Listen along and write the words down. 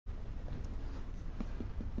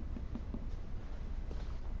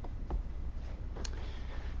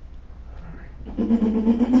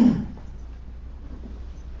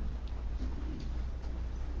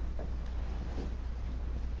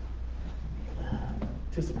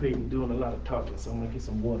Anticipating doing a lot of talking, so I'm gonna get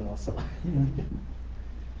some water also.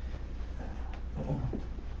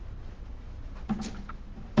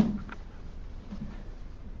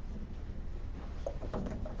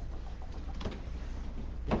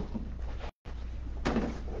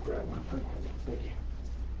 Grab my pen. Thank you.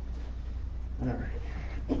 All right.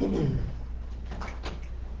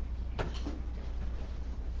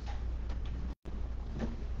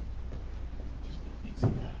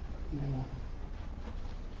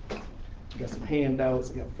 Got some handouts,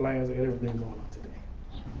 I got flyers, I got everything going on today.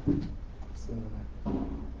 It's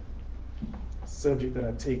a subject that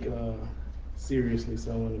I take seriously,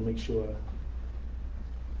 so I want to make sure I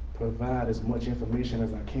provide as much information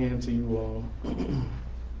as I can to you all.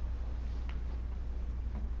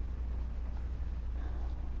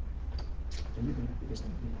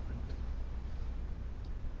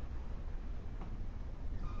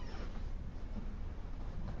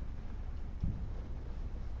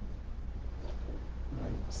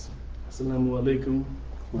 Assalamu alaikum.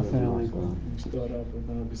 We start off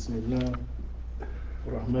with Bismillah,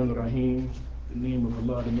 Rahman Rahim, the name of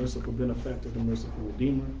Allah, the merciful benefactor, the merciful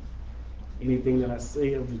redeemer. Anything that I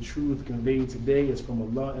say of the truth conveyed today is from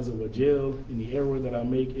Allah Azza wa Jal, and the error that I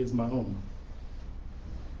make is my own.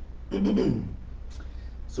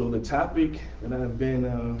 So the topic that I've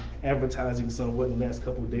been advertising somewhat in the last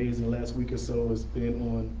couple of days, in the last week or so, has been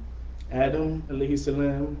on Adam alayhi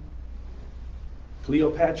salam,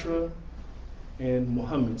 Cleopatra, and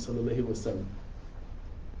Muhammad sallallahu wa sallam.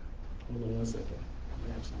 Hold on one second.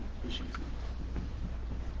 I have some issues.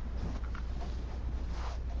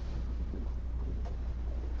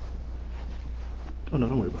 Oh no,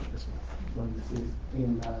 don't worry about this one. This is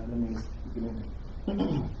in, let me get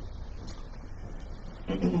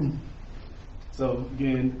in. So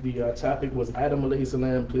again, the topic was Adam alayhi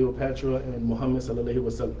salam, Cleopatra, and Muhammad sallallahu wa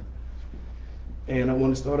sallam. And I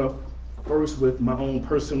want to start off first with my own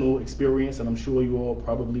personal experience, and I'm sure you all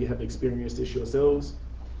probably have experienced this yourselves,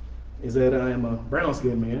 is that I am a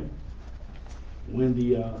brown-skinned man. When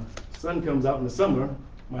the sun comes out in the summer,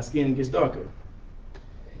 my skin gets darker.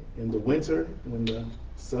 In the winter, when the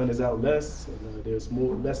sun is out less, and there's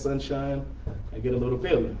less sunshine, I get a little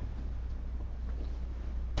paler.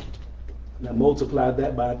 And I multiplied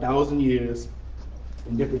that by 1,000 years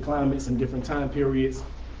in different climates and different time periods,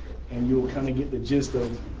 and you'll kind of get the gist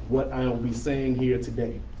of what I will be saying here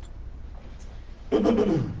today.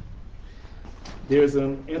 There's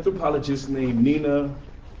an anthropologist named Nina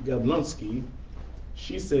Jablonski.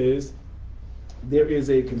 She says there is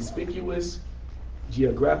a conspicuous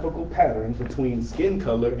geographical pattern between skin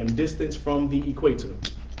color and distance from the equator.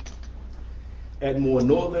 At more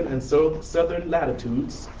northern and southern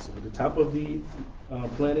latitudes, so at the top of the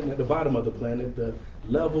planet and at the bottom of the planet, the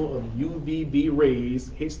level of UVB rays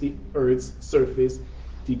hits the Earth's surface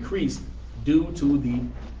decreased due to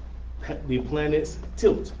the planet's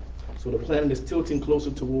tilt. So the planet is tilting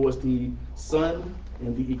closer towards the sun,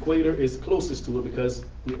 and the equator is closest to it because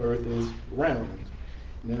the Earth is round.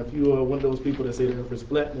 Now, if you are one of those people that say the Earth is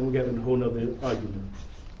flat, then we got a whole nother argument.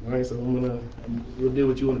 All right, so we'll deal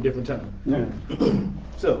with you on a different time. Yeah.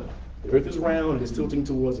 So the Earth is round and it's tilting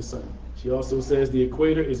towards the sun. She also says the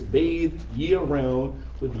equator is bathed year-round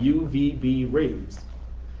with UVB rays.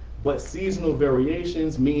 But seasonal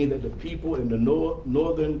variations mean that the people in the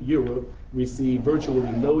northern Europe receive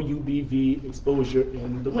virtually no UVB exposure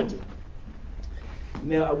in the winter.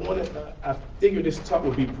 Now, I figured this talk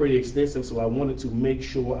would be pretty extensive, so I wanted to make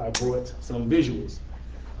sure I brought some visuals.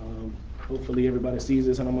 Hopefully everybody sees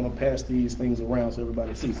this, and I'm going to pass these things around so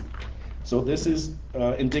everybody sees it. So this is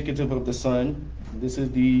indicative of the sun. This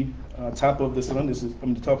is the top of the sun. This is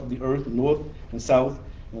from the top of the earth, north and south.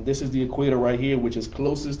 And this is the equator right here, which is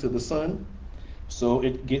closest to the sun. So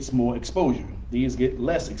it gets more exposure. These get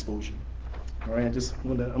less exposure. All right,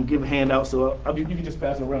 I'm giving handouts, so you can just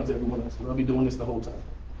pass it around to everyone else. I'll be doing this the whole time.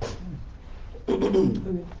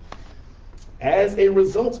 As a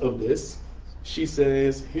result of this, she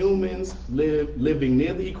says humans living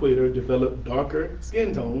near the equator develop darker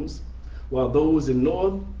skin tones, while those in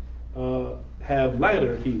north have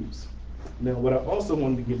lighter hues. Now, what I also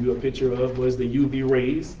wanted to give you a picture of was the UV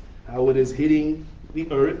rays, how it is hitting the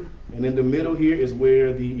earth, and in the middle here is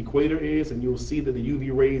where the equator is, and you'll see that the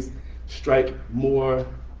UV rays strike more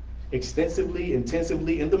extensively,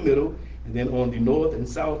 intensively in the middle, and then on the north and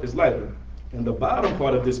south is lighter. And the bottom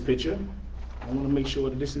part of this picture, I want to make sure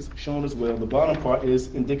that this is shown as well. The bottom part is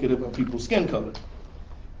indicative of people's skin color.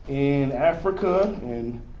 In Africa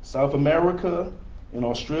and South America in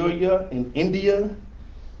Australia, in India,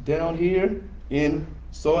 down here,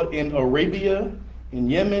 saw it in Arabia, in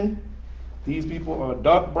Yemen. These people are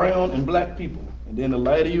dark brown and black people. And then the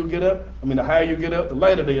lighter you get up, the higher you get up, the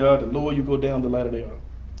lighter they are. The lower you go down, the lighter they are.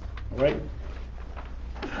 All right?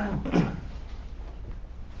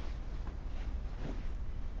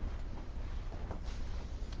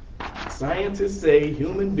 Scientists say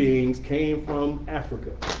human beings came from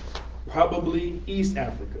Africa, probably East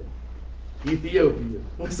Africa, Ethiopia.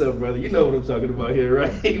 What's up, brother? You know what I'm talking about here,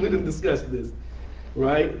 right? We didn't discuss this,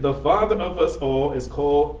 right? The father of us all is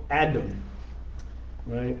called Adam,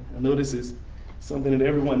 right? I know this is something that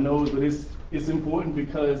everyone knows, but it's important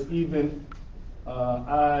because even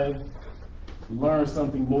I learned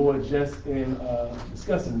something more just in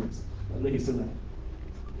discussing this.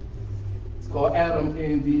 It's called Adam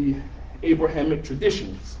in the Abrahamic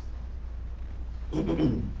traditions.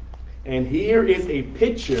 And here is a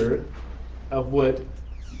picture of what,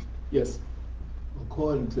 yes?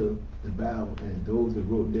 According to the Bible and those that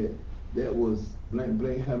wrote that was blank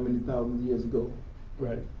blank how many thousand years ago?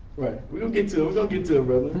 Right. We're gonna get to it,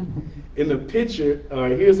 brother. In the picture,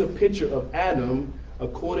 here's a picture of Adam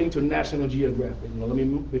according to National Geographic. Now,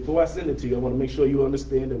 before I send it to you, I want to make sure you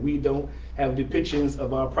understand that we don't have depictions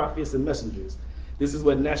of our prophets and messengers. This is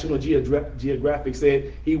what National Geographic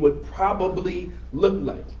said he would probably look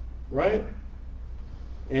like, right?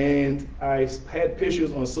 And I had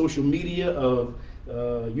pictures on social media of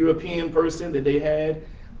a European person that they had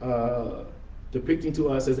depicting to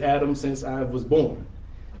us as Adam since I was born.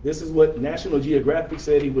 This is what National Geographic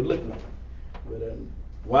said he would look like. With a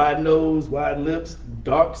wide nose, wide lips,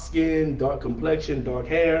 dark skin, dark complexion, dark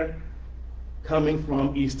hair, coming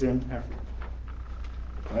from Eastern Africa.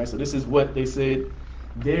 All right, so this is what they said,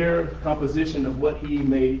 their composition of what he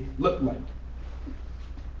may look like.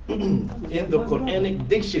 In the Quranic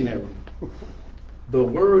dictionary, the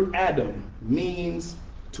word Adam means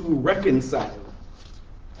to reconcile.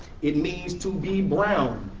 It means to be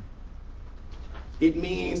brown. It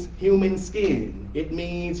means human skin. It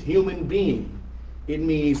means human being. It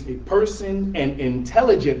means a person, an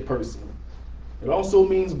intelligent person. It also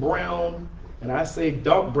means brown, and I say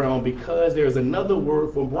dark brown because there's another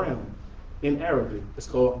word for brown in Arabic. It's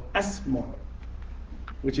called asmar,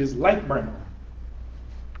 which is light brown.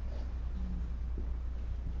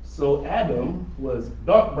 So Adam was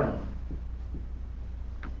dark brown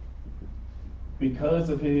because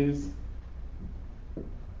of his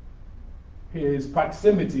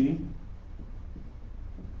proximity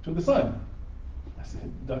to the sun. I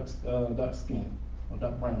said dark skin, or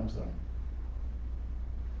dark brown, I'm sorry.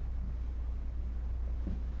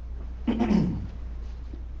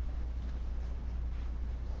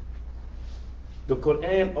 The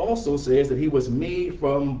Quran also says that he was made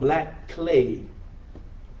from black clay,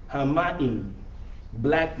 hama'in,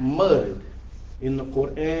 black mud. In the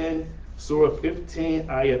Quran, Surah 15,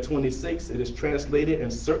 Ayah 26, it is translated,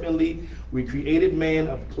 and certainly we created man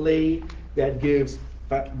of clay that gives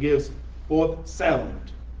forth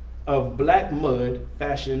sound, of black mud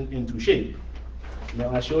fashioned into shape. Now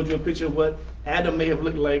I showed you a picture of what Adam may have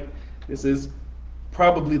looked like. This is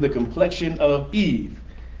probably the complexion of Eve.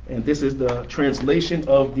 And this is the translation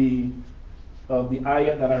of the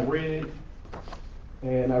ayah that I read,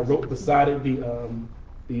 and I wrote beside it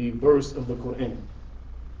the verse of the Quran.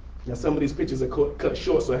 Now some of these pictures are cut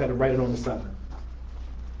short, so I had to write it on the side.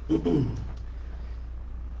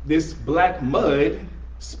 This black mud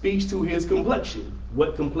speaks to his complexion,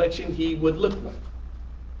 what complexion he would look like.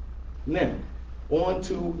 Now, on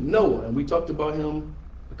to Noah, and we talked about him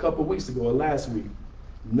a couple weeks ago, or last week.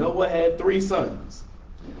 Noah had 3 sons.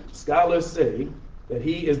 Scholars say that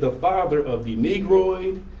he is the father of the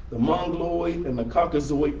Negroid, the Mongoloid, and the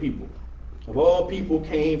Caucasoid people. Of all people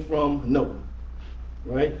came from Noah,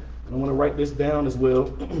 right? I want to write this down as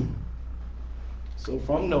well. So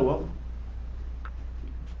from Noah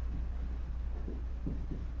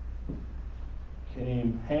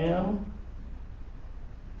came Ham,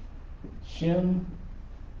 Shem,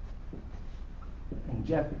 and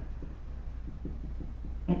Japheth.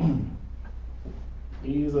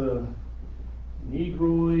 He's a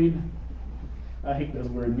Negroid. I hate that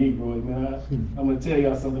word Negroid, man. I'm going to tell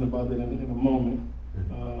y'all something about that in a moment.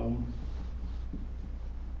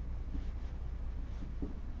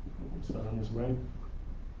 Start on this right.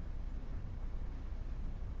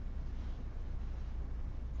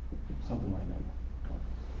 Something like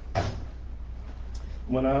that.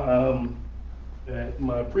 When at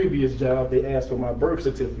my previous job, they asked for my birth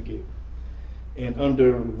certificate, and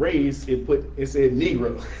under race, it said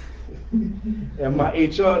Negro. And my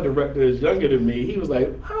HR director is younger than me. He was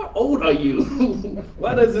like, "How old are you?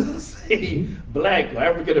 Why does it say black or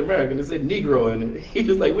African American? It said Negro." And he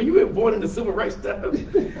was like, "Well, you were born in the civil rights time."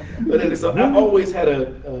 But then, so I always had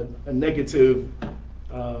a negative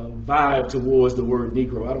vibe towards the word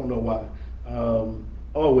Negro. I don't know why.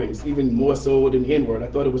 Always, even more so than the N-word. I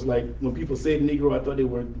thought it was like when people said Negro, I thought they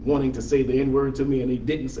were wanting to say the N-word to me, and they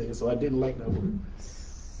didn't say it, so I didn't like that word.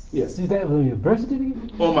 Yes. Is that on your birth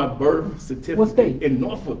certificate? On my birth certificate. What state? In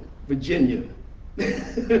Norfolk, Virginia.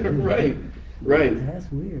 Right.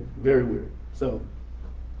 That's weird. Very weird. So,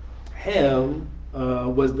 Ham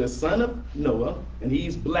was the son of Noah, and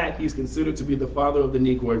he's black. He's considered to be the father of the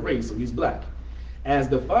Negroid race, so he's black. As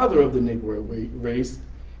the father of the Negroid race,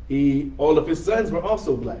 all of his sons were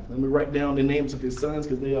also black. Let me write down the names of his sons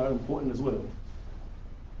because they are important as well.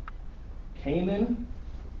 Canaan,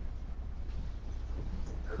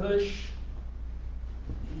 Cush,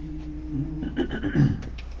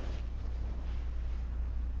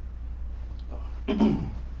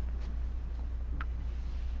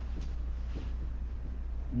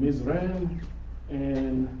 Mizraim,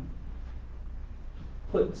 and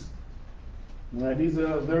Put. Now, these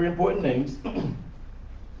are very important names.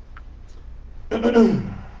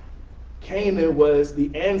 Canaan was the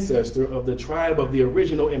ancestor of the tribe of the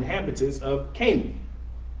original inhabitants of Canaan.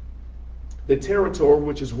 The territory,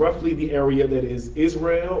 which is roughly the area that is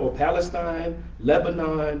Israel or Palestine,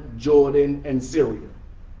 Lebanon, Jordan, and Syria.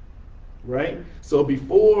 Right? So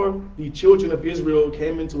before the children of Israel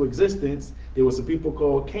came into existence, there was a people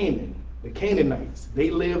called Canaan, the Canaanites. They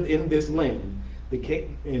lived in this land.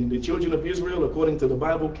 And the children of Israel, according to the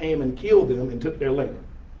Bible, came and killed them and took their land.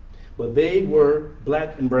 But they were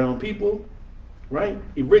black and brown people, right?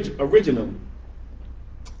 Originally.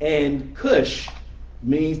 And Cush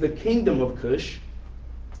means the kingdom of Cush.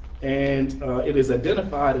 And it is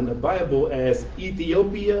identified in the Bible as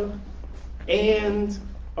Ethiopia and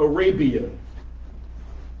Arabia.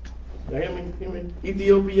 You hear me?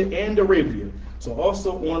 Ethiopia and Arabia. So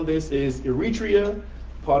also on this is Eritrea,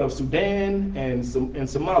 part of Sudan, and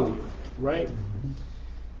Somalia, right?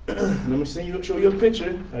 Let me show you a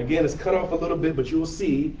picture. Again, it's cut off a little bit, but you will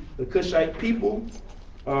see the Cushite people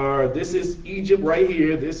are, this is Egypt right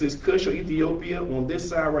here. This is Cush or Ethiopia. On this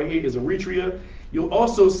side right here is Eritrea. You'll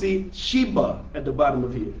also see Sheba at the bottom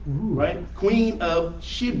of here, right? Queen of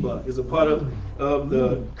Sheba is a part of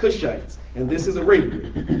the Cushites. And this is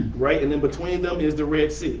Arabia, right? And then between them is the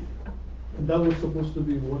Red Sea. And that was supposed to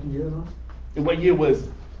be what year now? And what year was,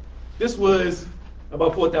 this was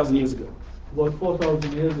about 4,000 years ago. About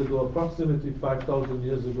 4,000 years ago, approximately 5,000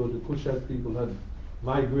 years ago, the Cushite people had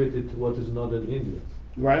migrated to what is northern India.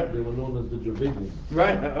 Right. They were known as the Dravidians.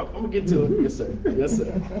 Right. I'm gonna get to it. Yes, sir. Yes,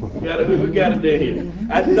 sir. We got it there here.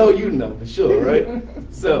 I know you know for sure, right?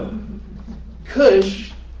 So,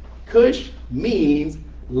 Cush means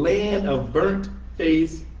land of burnt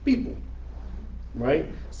face people, right?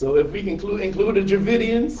 So if we include the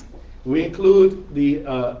Dravidians, we include the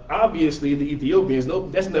obviously the Ethiopians. No,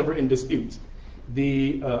 that's never in dispute.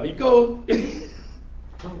 The you go.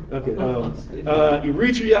 Okay.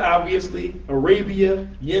 Eritrea, obviously, Arabia,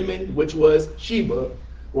 Yemen, which was Sheba,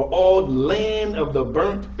 were all land of the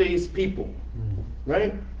burnt-faced people,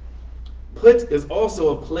 right? Put is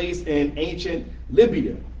also a place in ancient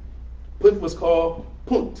Libya. Put was called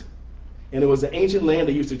Punt, and it was an ancient land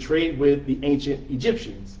that used to trade with the ancient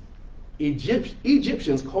Egyptians.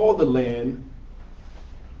 Egyptians called the land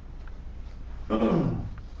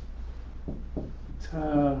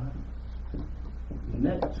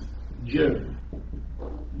Netjer,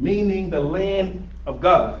 meaning the land of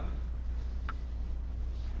God,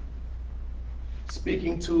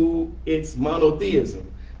 speaking to its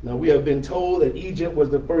monotheism. Now we have been told that Egypt was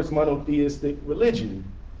the first monotheistic religion,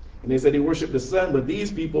 and they said they worship the sun, but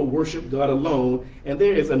these people worship God alone. And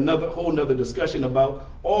there is whole nother discussion about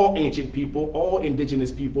all ancient people, all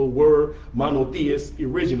indigenous people were monotheists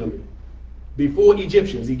originally. Before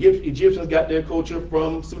Egyptians got their culture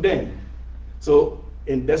from Sudan. So,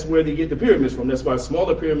 and that's where they get the pyramids from. That's why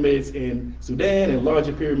smaller pyramids in Sudan and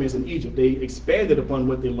larger pyramids in Egypt, they expanded upon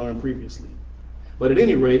what they learned previously. But at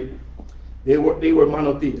any rate, they were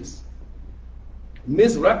monotheists.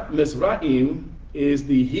 Mizraim is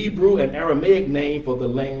the Hebrew and Aramaic name for the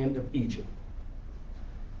land of Egypt.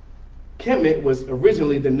 Kemet was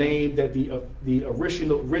originally the name that the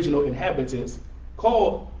original inhabitants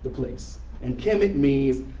called the place. And Kemet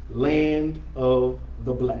means land of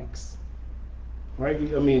the blacks. Right?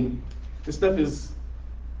 I mean, this stuff is,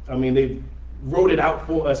 they wrote it out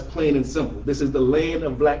for us plain and simple. This is the land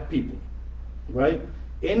of black people. Right?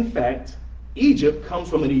 In fact, Egypt comes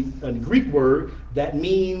from a Greek word that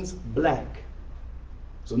means black.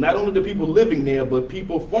 So not only the people living there, but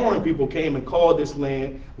foreign people came and called this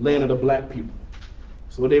land of the black people.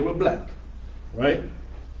 So they were black, right?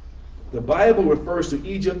 The Bible refers to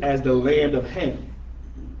Egypt as the land of Ham.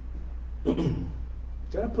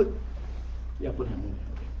 Did I put? Yeah, I put Ham in there.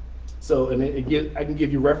 Okay. So, and I can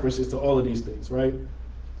give you references to all of these things, right?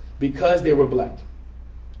 Because they were black.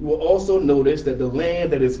 You will also notice that the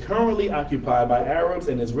land that is currently occupied by Arabs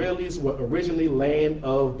and Israelis were originally land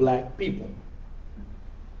of black people,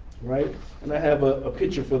 right? And I have a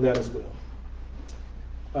picture for that as well.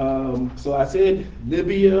 So I said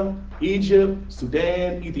Libya, Egypt,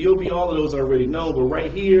 Sudan, Ethiopia, all of those are already known, but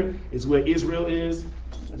right here is where Israel is.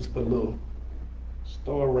 I just put a little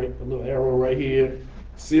star a little arrow right here.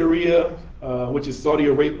 Syria, which is Saudi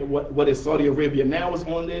Arabia, what is Saudi Arabia now is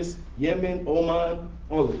on this. Yemen, Oman,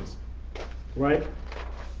 all of this, right?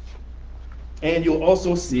 And you'll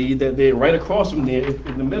also see that they're right across from there,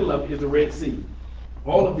 in the middle of it is the Red Sea.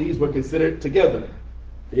 All of these were considered together.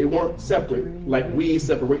 They weren't separate like we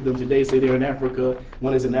separate them today, say they're in Africa,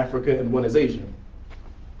 one is in Africa and one is Asia.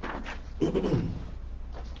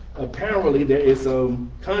 Apparently there is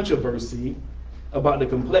some controversy about the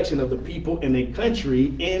complexion of the people in a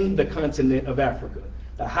country in the continent of Africa,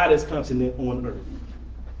 the hottest continent on earth,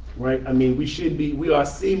 right? I mean, we are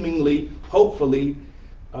seemingly, hopefully,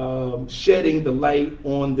 shedding the light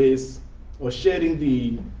on this, or shedding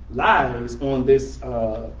the lies on this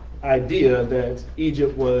idea that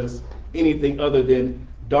Egypt was anything other than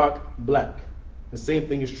dark black. The same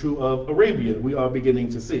thing is true of Arabia, we are beginning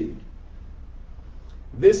to see.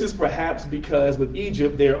 This is perhaps because with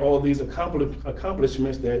Egypt, there are all these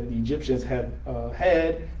accomplishments that the Egyptians have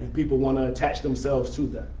had, and people want to attach themselves to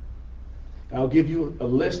them. I'll give you a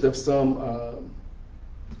list of some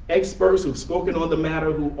experts who've spoken on the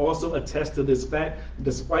matter who also attest to this fact,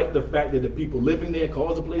 despite the fact that the people living there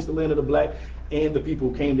called the place the land of the black, and the people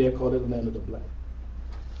who came there called it the land of the black.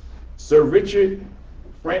 Sir Richard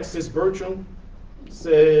Francis Bertram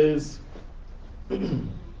says,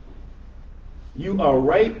 you are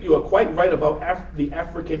right, you are quite right about the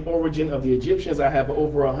African origin of the Egyptians. I have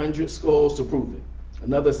over 100 skulls to prove it.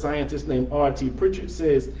 Another scientist named R.T. Pritchard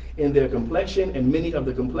says, in their complexion and many of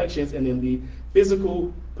the complexions and in the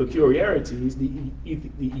physical peculiarities, the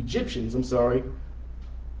Egyptians,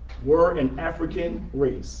 were an African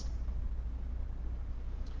race.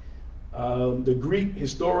 The Greek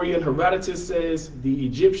historian Herodotus says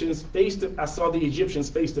I saw the Egyptians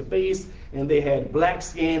face to face, and they had black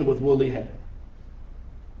skin with woolly hair.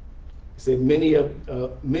 He said many of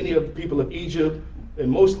the people of Egypt, and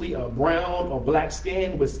mostly brown or black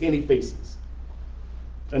skin with skinny faces.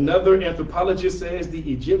 Another anthropologist says the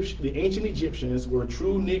ancient Egyptians were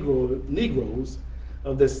true Negroes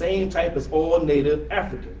of the same type as all native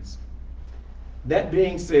Africans. That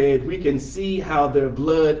being said, we can see how their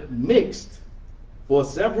blood mixed for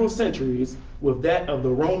several centuries with that of the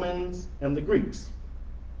Romans and the Greeks.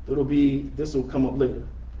 This will come up later.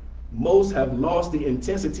 Most have lost the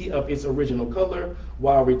intensity of its original color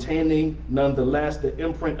while retaining nonetheless the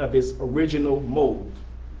imprint of its original mold.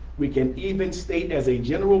 We can even state as a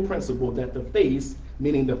general principle that the face,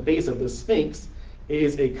 meaning the face of the Sphinx,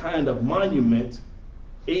 is a kind of monument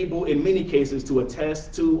able in many cases to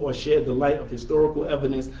attest to or shed the light of historical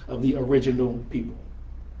evidence of the original people.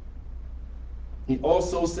 He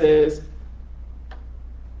also says,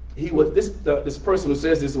 this person who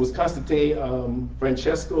says this was Constantine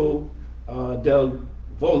Francesco del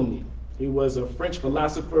Volney. He was a French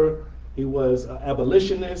philosopher, he was an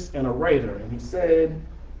abolitionist and a writer, and he said,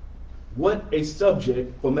 what a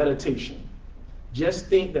subject for meditation. Just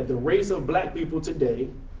think that the race of black people today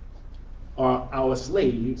are our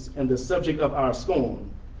slaves, and the subject of our scorn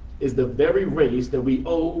is the very race that we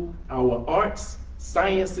owe our arts,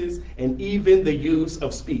 sciences, and even the use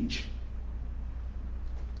of speech.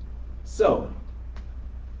 So,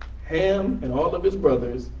 Ham and all of his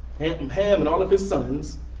brothers, Ham and all of his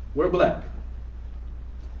sons were black.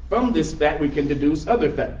 From this fact, we can deduce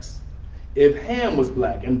other facts. If Ham was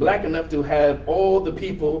black, and black enough to have all the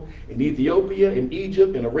people in Ethiopia, in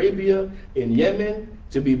Egypt, in Arabia, in Yemen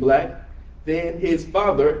to be black, then his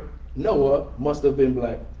father, Noah, must have been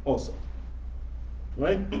black also,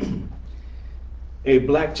 right? A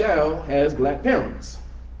black child has black parents.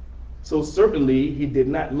 So certainly he did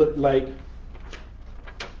not look like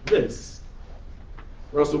this.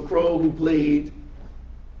 Russell Crowe, who played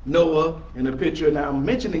Noah in the picture. Now I'm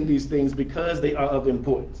mentioning these things because they are of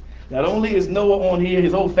importance. Not only is Noah on here,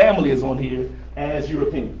 his whole family is on here as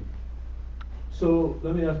European. So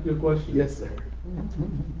let me ask you a question. Yes, sir.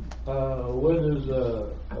 Where does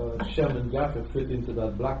Shem and Japheth fit into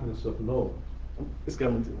that blackness of Noah? It's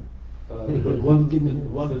coming to. Because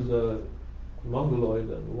one is a Mongoloid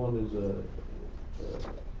and one is a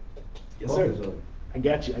Yes, sir. Caucasoid. I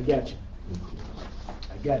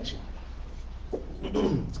got you.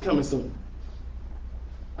 It's coming soon.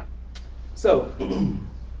 So,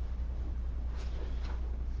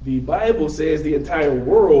 the Bible says the entire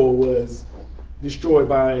world was destroyed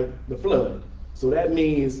by the flood. So that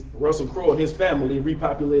means Russell Crowe and his family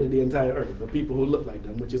repopulated the entire earth, the people who look like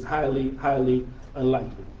them, which is highly, highly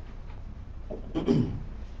unlikely.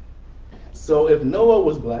 So if Noah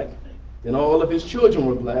was black, then all of his children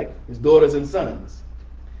were black, his daughters and sons.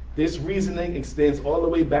 This reasoning extends all the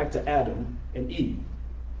way back to Adam and Eve,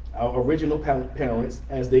 our original parents,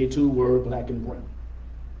 as they too were black and brown.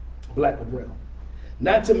 Black or brown.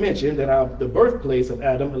 Not to mention that the birthplace of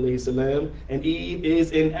Adam alayhi salam and Eve is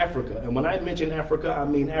in Africa. And when I mention Africa, I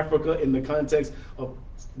mean Africa in the context of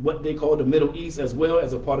what they call the Middle East as well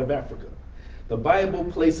as a part of Africa. The Bible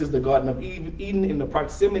places the Garden of Eden in the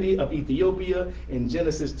proximity of Ethiopia in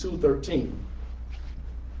Genesis 2:13.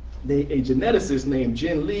 A geneticist named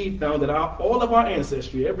Jin Lee found that all of our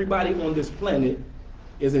ancestry, everybody on this planet,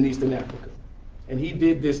 is in Eastern Africa. And he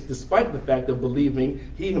did this despite the fact of believing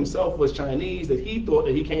he himself was Chinese, that he thought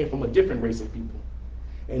that he came from a different race of people.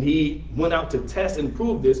 And he went out to test and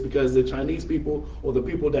prove this because the Chinese people, or the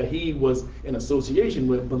people that he was in association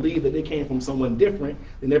with, believed that they came from someone different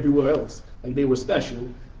than everywhere else. Like they were special,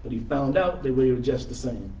 but he found out they were just the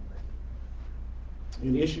same.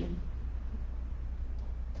 Any issue?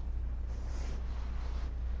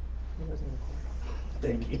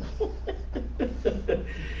 Thank you.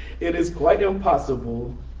 It is quite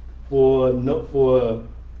impossible for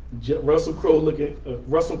Russell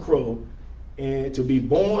Crowe and to be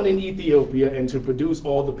born in Ethiopia and to produce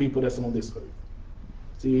all the people that's on this earth.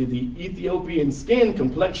 See, the Ethiopian skin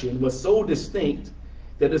complexion was so distinct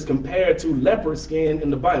that it's compared to leopard skin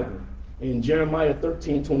in the Bible. In Jeremiah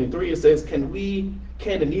 13:23, it says, can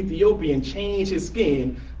an Ethiopian change his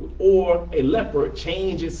skin, or a leopard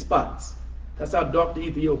change his spots? That's how dark the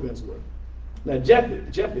Ethiopians were. Now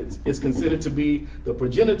Japheth is considered to be the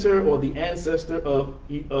progenitor or the ancestor of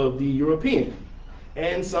the European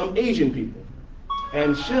and some Asian people.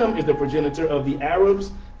 And Shem is the progenitor of the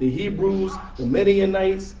Arabs, the Hebrews, the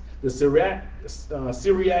Midianites, the Syriac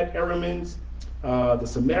Arameans, the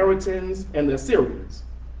Samaritans, and the Assyrians.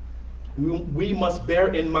 We must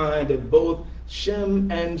bear in mind that both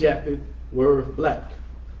Shem and Japheth were black.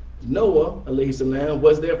 Noah, alayhi salam,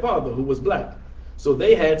 was their father, who was black. So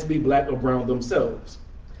they had to be black or brown themselves.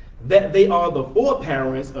 That they are the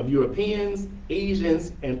foreparents of Europeans,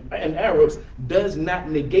 Asians, and Arabs does not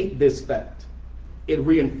negate this fact. It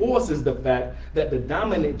reinforces the fact that the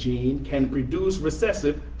dominant gene can produce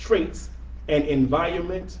recessive traits, and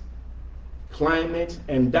environment, climate,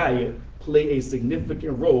 and diet play a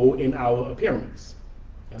significant role in our appearance.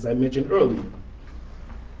 As I mentioned earlier.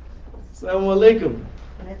 Assalamu alaikum.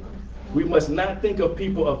 We must not think of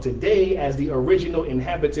people of today as the original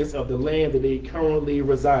inhabitants of the land that they currently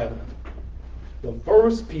reside on. The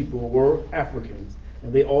first people were Africans,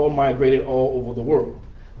 and they all migrated all over the world.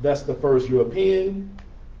 Thus, the first European,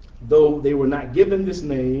 though they were not given this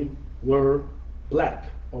name, were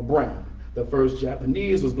black or brown. The first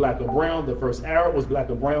Japanese was black or brown. The first Arab was black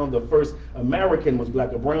or brown. The first American was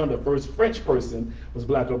black or brown. The first French person was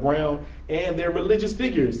black or brown. And their religious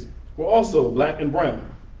figures were also black and brown.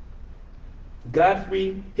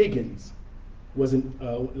 Godfrey Higgins was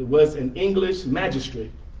an English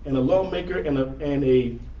magistrate and a lawmaker and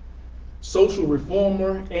a social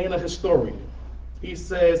reformer and a historian. He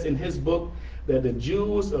says in his book that the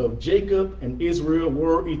Jews of Jacob and Israel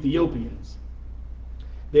were Ethiopians.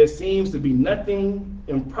 There seems to be nothing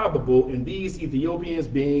improbable in these Ethiopians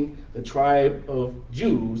being the tribe of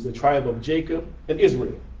Jews, the tribe of Jacob and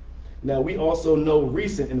Israel. Now we also know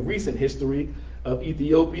in recent history of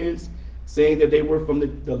Ethiopians saying that they were from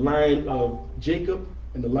the line of Jacob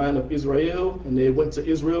and the line of Israel, and they went to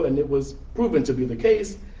Israel, and it was proven to be the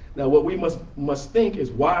case. Now what we must think is,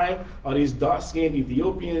 why are these dark-skinned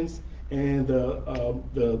Ethiopians and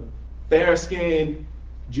the fair-skinned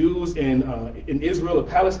Jews in Israel or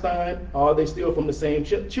Palestine, are they still from the same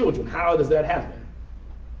children? How does that happen?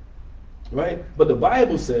 Right? But the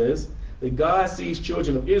Bible says that God sees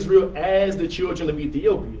children of Israel as the children of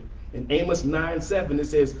Ethiopia. In Amos 9:7 it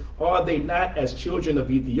says, are they not as children of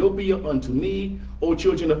Ethiopia unto me, O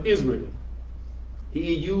children of Israel?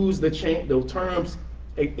 He used the terms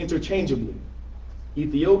interchangeably.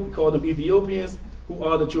 Called them Ethiopians, who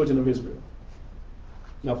are the children of Israel.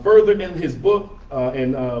 Now, further in his book,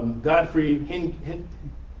 in Godfrey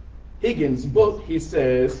Higgins' book, he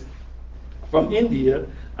says, from India,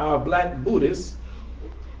 our black Buddhists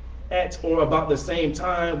at or about the same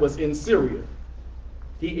time was in Syria.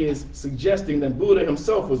 He is suggesting that Buddha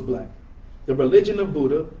himself was black. The religion of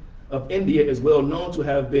Buddha of India is well known to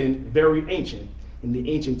have been very ancient. In the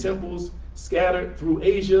ancient temples scattered through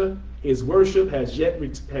Asia, his worship has yet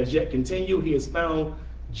continued. He is found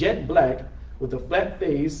jet black with a flat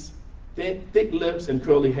face, thick lips, and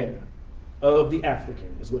curly hair of the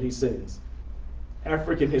African, is what he says.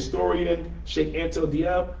 African historian Sheikh Anta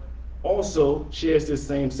Diab also shares this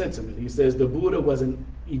same sentiment. He says the Buddha was an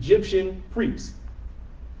Egyptian priest.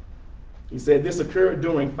 He said this occurred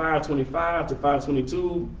during 525 to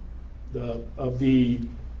 522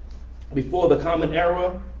 before the Common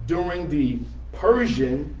Era, during the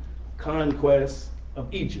Persian conquest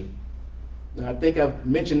of Egypt. Now, I think I've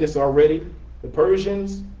mentioned this already. The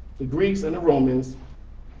Persians, the Greeks, and the Romans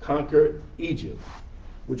conquered Egypt,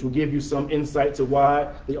 which will give you some insight to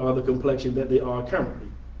why they are the complexion that they are currently.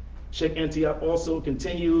 Sheikh Antioch also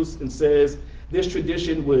continues and says this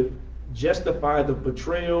tradition would justify the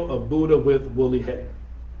portrayal of Buddha with woolly hair.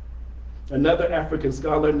 Another African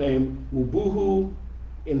scholar named pbuh,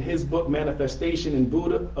 in his book Manifestation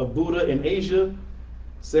of Buddha in Asia,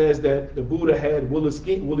 says that the Buddha had woolly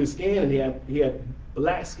skin, and he had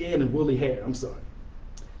black skin and woolly hair. I'm sorry.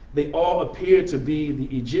 They all appear to be the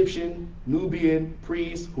Egyptian Nubian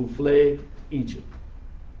priests who fled Egypt.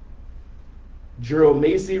 Gerald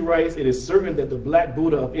Macy writes, it is certain that the black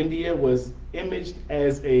Buddha of India was imaged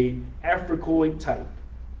as a Africoid type.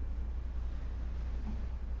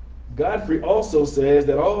 Godfrey also says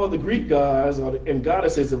that all the Greek gods and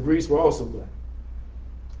goddesses of Greece were also black.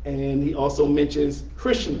 And he also mentions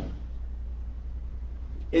Krishna.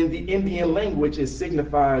 In the Indian language, it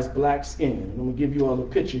signifies black skin. I'm going to give you all a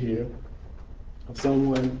picture here of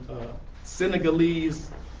someone, Senegalese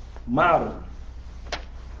model,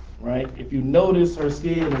 right? If you notice her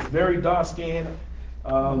skin is very dark skin.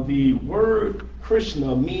 The word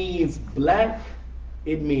Krishna means black,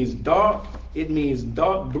 it means dark, it means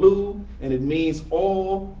dark blue, and it means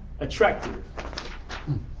all attractive.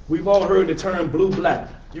 We've all heard the term blue-black.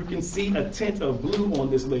 You can see a tint of blue on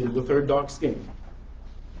this lady with her dark skin.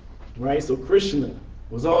 Right? So Krishna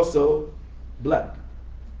was also black.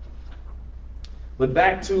 But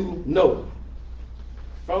back to Noah.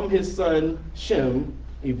 From his son Shem,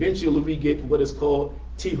 eventually we get what is called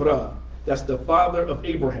Terah. That's the father of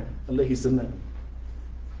Abraham, alayhi salam.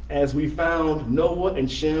 As we found, Noah and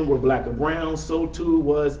Shem were black or brown, so too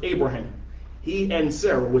was Abraham. He and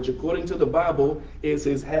Sarah, which according to the Bible is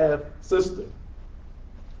his half-sister,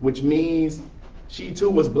 which means she too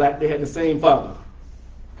was black. They had the same father.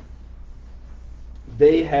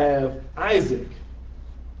 They have Isaac,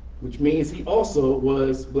 which means he also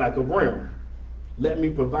was black or brown. Let me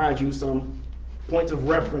provide you some points of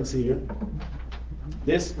reference here.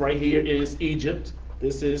 This right here is Egypt.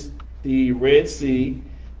 This is the Red Sea.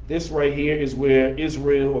 This right here is where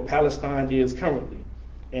Israel or Palestine is currently.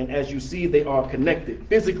 And as you see, they are connected,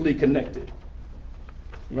 physically connected,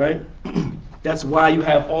 right? That's why you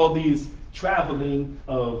have all these traveling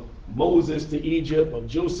of Moses to Egypt, of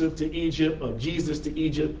Joseph to Egypt, of Jesus to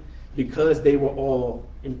Egypt, because they all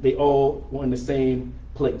were in the same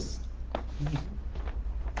place.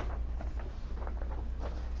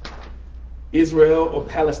 Israel or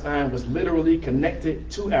Palestine was literally connected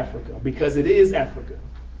to Africa because it is Africa.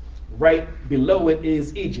 Right below it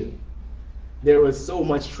is Egypt. There was so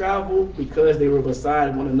much travel because they were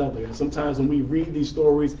beside one another. And sometimes when we read these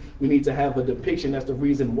stories, we need to have a depiction. That's the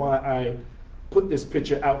reason why I put this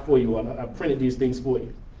picture out for you. I printed these things for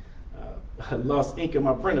you. I lost ink in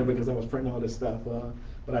my printer because I was printing all this stuff,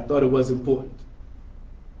 but I thought it was important.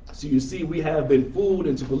 So you see, we have been fooled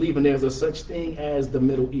into believing there's a such thing as the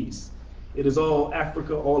Middle East. It is all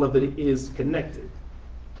Africa, all of it is connected.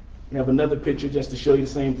 I have another picture just to show you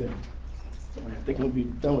the same thing. I think we'll be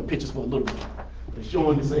done with pictures for a little bit. But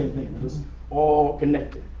showing the same thing. It's all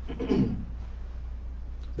connected.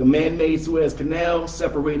 The man-made Suez Canal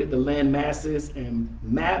separated the land masses, and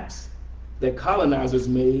maps that colonizers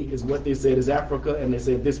made is what they said is Africa, and they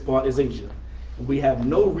said this part is Asia. And we have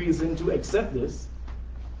no reason to accept this,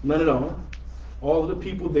 none at all. All of the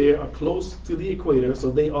people there are close to the equator, so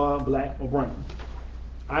they are black or brown.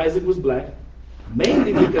 Isaac was black,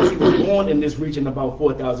 mainly because he was born in this region about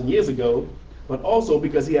 4,000 years ago, but also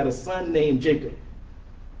because he had a son named Jacob.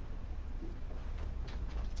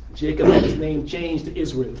 Jacob had his name changed to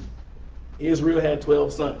Israel. Israel had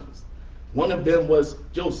 12 sons. One of them was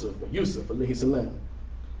Joseph, or Yusuf, alayhi salam.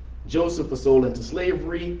 Joseph was sold into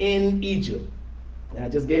slavery in Egypt. And I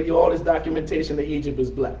just gave you all this documentation that Egypt is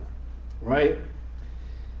black, right?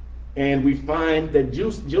 And we find that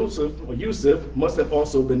Yusuf must have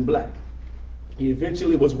also been black. He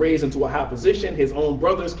eventually was raised into a high position. His own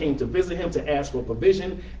brothers came to visit him to ask for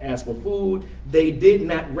provision, ask for food. They did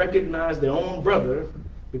not recognize their own brother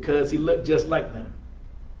because he looked just like them.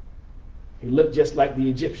 He looked just like the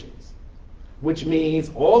Egyptians, which means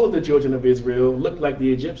all of the children of Israel looked like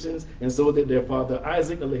the Egyptians, and so did their father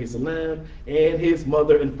Isaac alayhi salam and his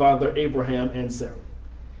mother and father Abraham and Sarah.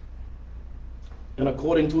 And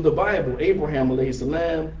according to the Bible, Abraham alayhi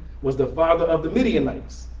salam was the father of the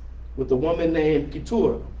Midianites, with a woman named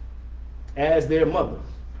Keturah as their mother.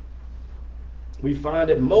 We find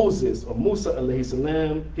that Moses, or Musa alayhi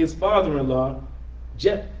salam, his father-in-law,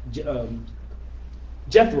 Jethro,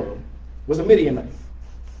 was a Midianite,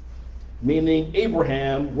 meaning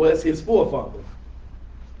Abraham was his forefather.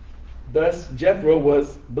 Thus, Jethro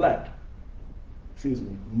was black. Excuse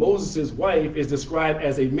me. Moses' wife is described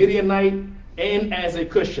as a Midianite and as a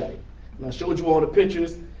Cushite. And I showed you all the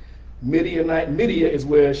pictures. Midia is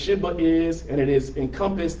where Sheba is, and it is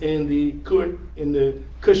encompassed in the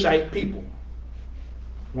Cushite people,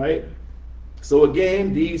 right? So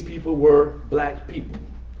again, these people were black people.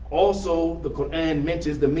 Also, the Quran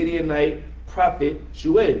mentions the Midianite prophet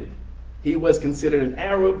Shuaib. He was considered an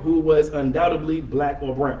Arab who was undoubtedly black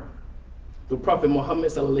or brown. The Prophet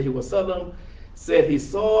Muhammad sallallahu alaihi wasallam said he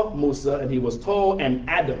saw Musa and he was tall and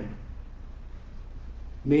Adam,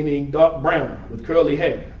 meaning dark brown with curly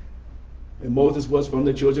hair. And Moses was from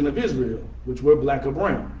the children of Israel, which were black or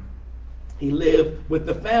brown. He lived with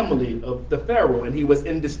the family of the Pharaoh, and he was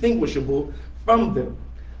indistinguishable from them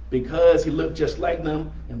because he looked just like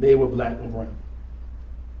them and they were black or brown.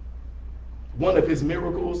 One of his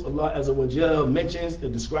miracles, Allah Azza wa Jal mentions,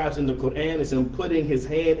 it describes in the Quran, is him putting his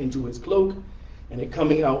hand into his cloak and it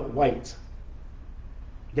coming out white.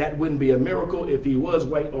 That wouldn't be a miracle if he was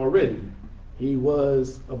white already. He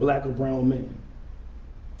was a black or brown man.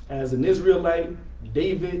 As an Israelite,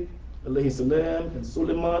 David alayhi salam and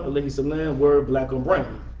Suleiman alayhi salam were black or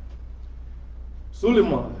brown.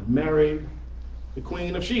 Suleiman married the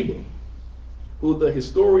queen of Sheba, who the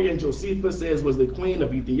historian Josephus says was the queen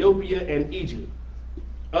of Ethiopia and Egypt.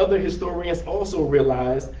 Other historians also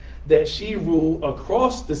realize that she ruled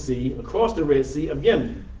across the sea, across the Red Sea of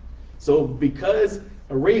Yemen. So because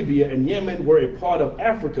Arabia and Yemen were a part of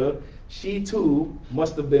Africa, she too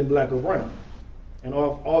must have been black or brown. And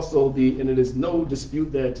also, and it is no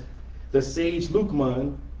dispute that the sage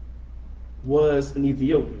Luqman was an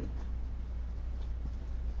Ethiopian.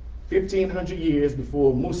 1,500 years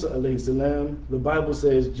before Musa alayhi salam, the Bible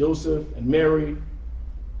says Joseph and Mary,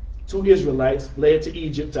 two Israelites, fled to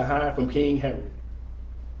Egypt to hide from King Herod.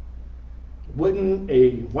 Wouldn't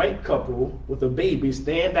a white couple with a baby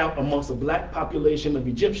stand out amongst a black population of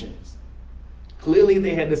Egyptians? Clearly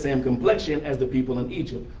they had the same complexion as the people in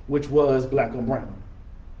Egypt, which was black or brown.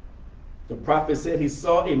 The prophet said he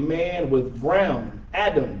saw a man with brown,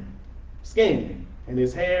 Adam, skin, and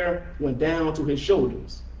his hair went down to his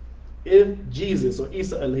shoulders. If Jesus or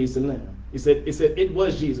Isa alayhi salam, he said it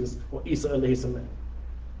was Jesus or Isa alayhi salam.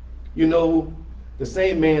 You know, the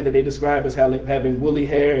same man that they describe as having woolly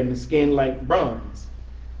hair and the skin like bronze.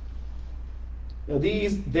 Now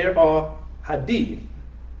there are hadith,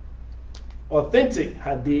 authentic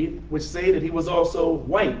hadith, which say that he was also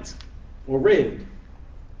white or red.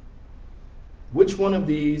 Which one of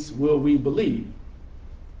these will we believe?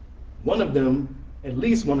 One of them, at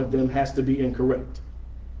least one of them, has to be incorrect.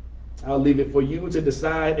 I'll leave it for you to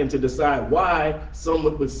decide and to decide why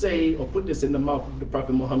someone would say or put this in the mouth of the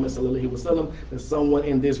Prophet Muhammad sallallahu alaihi wasallam that someone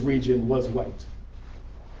in this region was white.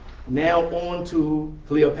 Now on to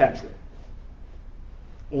Cleopatra.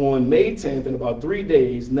 On May 10th, in about 3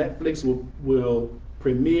 days, Netflix will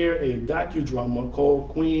premiere a docudrama called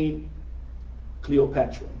Queen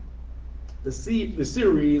Cleopatra. The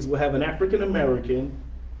series will have an African-American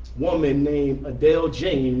woman named Adele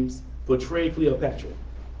James portray Cleopatra.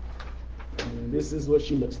 And this is what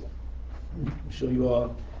she looks like. I'll show you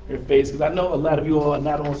all her face, because I know a lot of you all are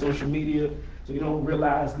not on social media, so you don't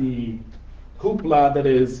realize the hoopla that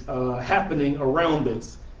is happening around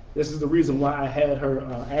this. This is the reason why I had her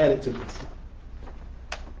added to this.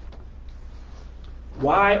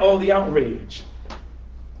 Why all the outrage?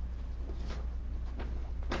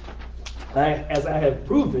 As I have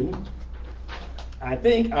proven,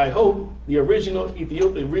 I hope the original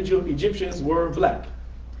Egyptians were black.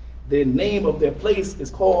 The name of their place is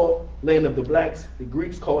called Land of the Blacks. The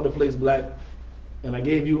Greeks called the place black. And I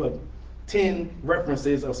gave you 10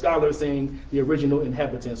 references of scholars saying the original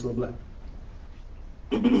inhabitants were black.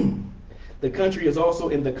 The country is also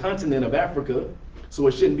in the continent of Africa, so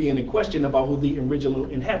it shouldn't be any question about who the original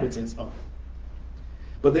inhabitants are.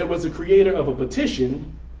 But there was a creator of a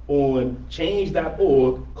petition on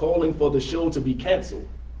change.org calling for the show to be canceled,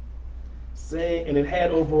 saying, and it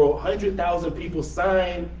had over 100,000 people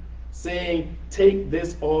sign saying, take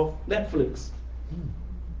this off Netflix.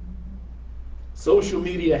 Social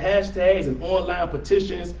media hashtags and online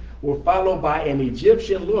petitions were followed by an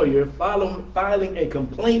Egyptian lawyer filing a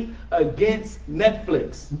complaint against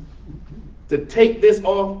Netflix to take this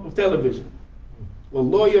off of television. A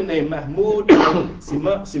lawyer named Mahmoud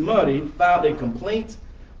Simari filed a complaint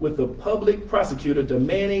with the public prosecutor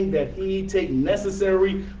demanding that he take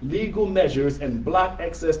necessary legal measures and block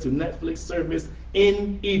access to Netflix service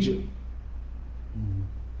in Egypt.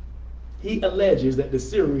 He alleges that the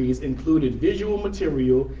series included visual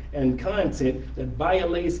material and content that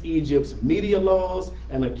violates Egypt's media laws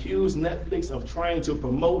and accused Netflix of trying to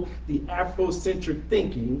promote the Afrocentric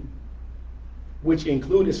thinking, which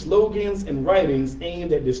included slogans and writings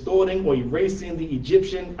aimed at distorting or erasing the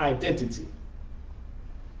Egyptian identity.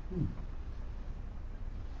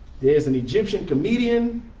 There's an Egyptian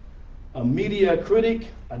comedian, a media critic,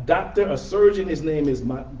 a doctor, a surgeon. His name is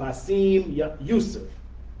Bassem Youssef.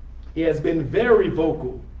 He has been very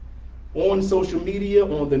vocal on social media,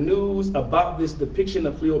 on the news, about this depiction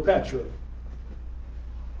of Cleopatra.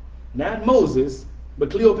 Not Moses,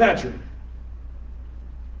 but Cleopatra.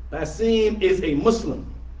 Bassem is a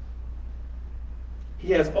Muslim.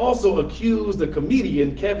 He has also accused the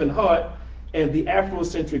comedian Kevin Hart and the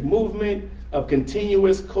Afrocentric movement of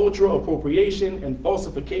continuous cultural appropriation and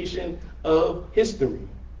falsification of history.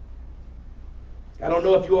 I don't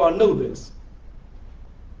know if you all know this.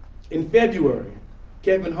 In February,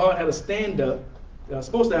 Kevin Hart had a stand-up,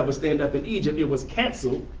 supposed to have a stand-up in Egypt. It was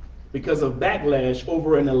canceled because of backlash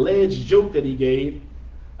over an alleged joke that he gave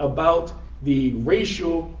about the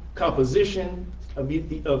racial composition of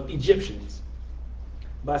Egyptians.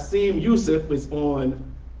 Bassem Youssef was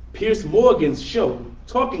on Piers Morgan's show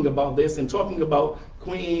talking about this and talking about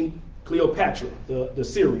Queen Cleopatra, the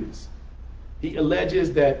series. He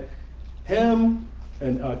alleges that him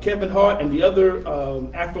and Kevin Hart and the other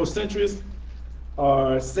Afrocentrists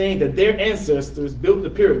are saying that their ancestors built the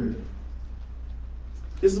pyramid.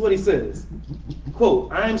 This is what he says,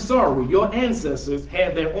 quote, "I'm sorry, your ancestors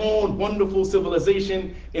had their own wonderful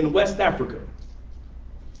civilization in West Africa."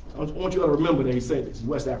 I want you all to remember that he said this,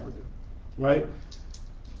 West Africa, right?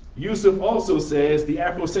 Yusuf also says the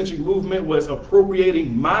Afrocentric movement was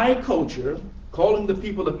appropriating my culture, calling the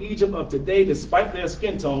people of Egypt of today, despite their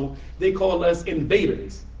skin tone, they call us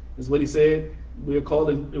invaders. Is what he said. We're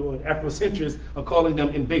calling, Afrocentrists are calling them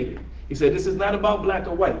invaders. He said, this is not about black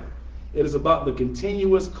or white. It is about the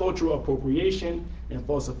continuous cultural appropriation and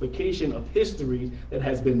falsification of history that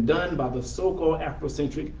has been done by the so-called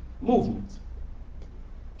Afrocentric movement.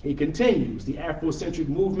 He continues, the Afrocentric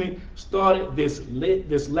movement started this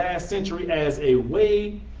last century as a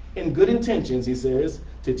way, in good intentions, he says,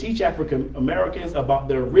 to teach African Americans about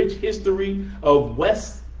the rich history of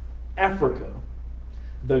West Africa,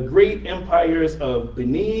 the great empires of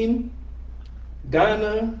Benin,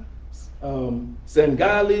 Ghana,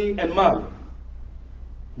 Senegal, and Mali.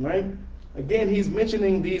 Right? Again, he's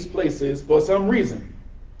mentioning these places for some reason.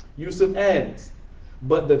 Yusuf adds,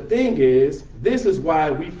 but the thing is, this is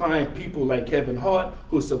why we find people like Kevin Hart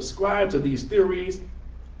who subscribe to these theories,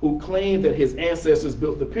 who claim that his ancestors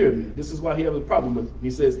built the pyramid. This is why he has a problem with them. He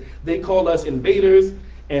says, they call us invaders,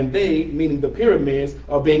 and they, meaning the pyramids,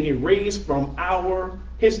 are being erased from our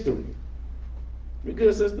history. You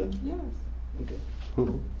good, sister? Yes. Okay.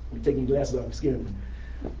 I'm taking glasses off, scaring me.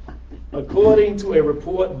 According to a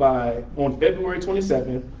report on February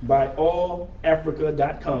 27th by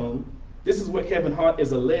allafrica.com, this is what Kevin Hart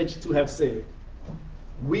is alleged to have said.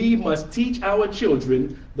 We must teach our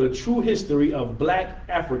children the true history of black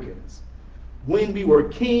Africans when we were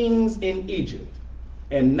kings in Egypt,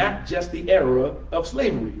 and not just the era of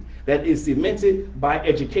slavery that is cemented by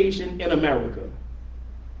education in America.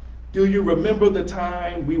 Do you remember the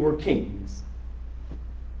time we were kings?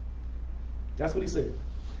 That's what he said.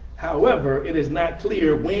 However, it is not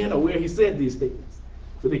clear when or where he said these things.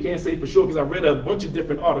 So they can't say for sure, because I read a bunch of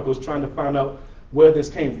different articles trying to find out where this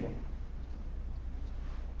came from.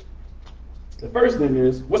 The first thing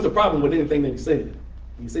is, what's the problem with anything that he said?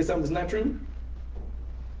 You say something that's not true?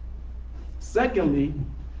 Secondly,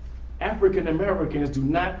 African Americans do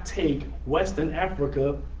not take Western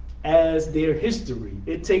Africa as their history.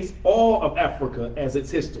 It takes all of Africa as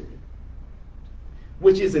its history,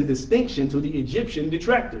 which is in distinction to the Egyptian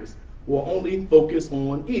detractors, who are only focused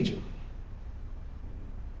on Egypt.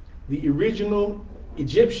 The original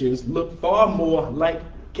Egyptians look far more like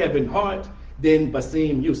Kevin Hart than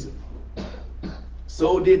Basim Yusuf.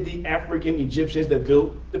 So did the African Egyptians that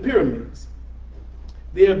built the pyramids.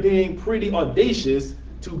 They are being pretty audacious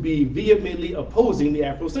to be vehemently opposing the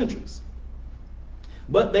Afrocentrics.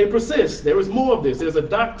 But they persist. There is more of this. There's a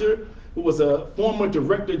doctor who was a former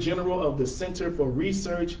director general of the Center for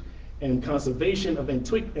Research and Conservation of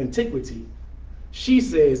Antiquity. She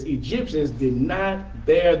says Egyptians did not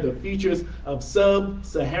bear the features of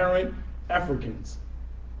sub-Saharan Africans.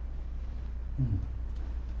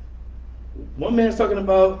 One man's talking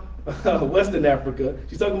about Western Africa.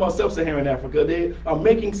 She's talking about sub-Saharan Africa. They are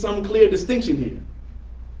making some clear distinction here.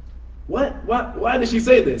 Why did she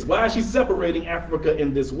say this? Why is she separating Africa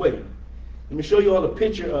in this way? Let me show you all a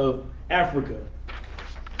picture of Africa.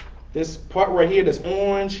 This part right here that's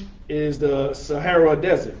orange is the Sahara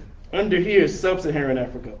Desert. Under here is sub-Saharan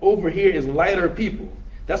Africa. Over here is lighter people.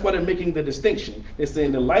 That's why they're making the distinction. They're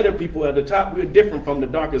saying the lighter people at the top, we're different from the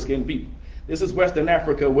darker skinned people. This is Western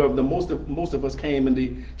Africa, where most of us came in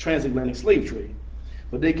the transatlantic slave trade.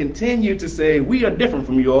 But they continue to say, we are different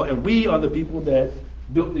from you all, and we are the people that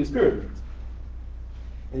built these pyramids.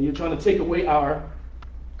 And you're trying to take away our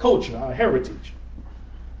culture, our heritage.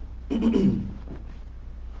 The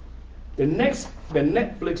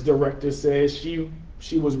Netflix director says she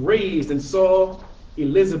was raised and saw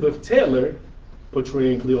Elizabeth Taylor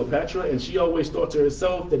portraying Cleopatra, and she always thought to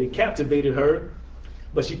herself that it captivated her,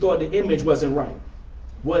 but she thought the image wasn't right.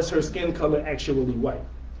 Was her skin color actually white?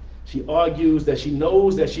 She argues that she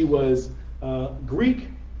knows that she was Greek,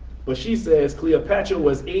 but she says Cleopatra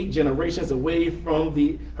was 8 generations away from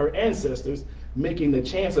her ancestors, making the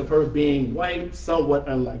chance of her being white somewhat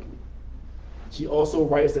unlikely. She also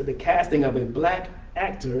writes that the casting of a black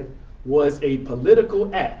actor was a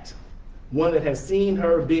political act, one that has seen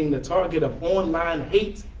her being the target of online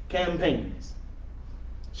hate campaigns.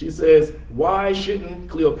 She says, why shouldn't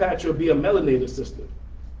Cleopatra be a melanated sister?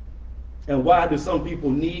 And why do some people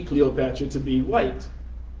need Cleopatra to be white?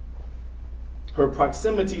 Her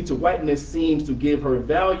proximity to whiteness seems to give her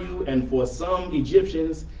value, and for some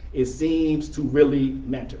Egyptians, it seems to really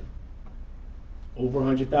matter. Over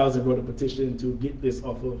 100,000 wrote a petition to get this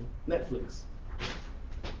off of Netflix.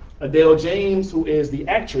 Adele James, who is the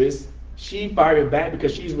actress, she fired back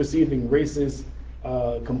because she's receiving racist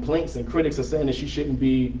complaints, and critics are saying that she shouldn't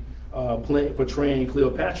be portraying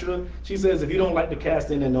Cleopatra. She says, if you don't like the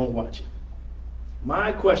casting, then don't watch it.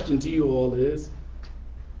 My question to you all is,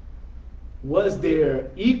 was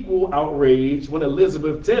there equal outrage when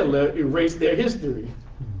Elizabeth Taylor erased their history?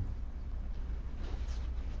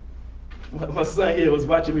 My son here was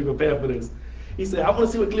watching me prepare for this. He said, I want to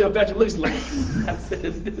see what Cleopatra looks like. I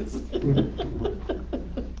said,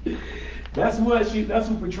 that's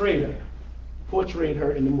who portrayed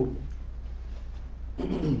her in the movie.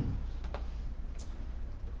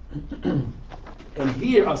 And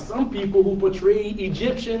here are some people who portrayed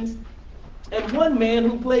Egyptians, and one man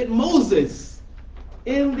who played Moses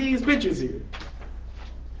in these pictures here.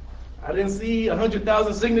 I didn't see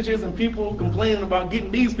 100,000 signatures and people complaining about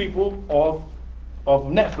getting these people off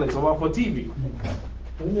Netflix or off of TV.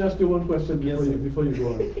 Let me ask you one question before you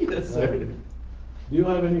go on. Yes, sir. Do you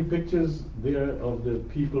have any pictures there of the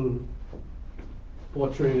people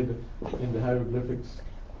portrayed in the hieroglyphics?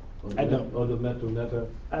 I don't. Or the meta?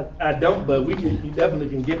 I don't, but you definitely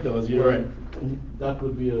can get those. You're right. That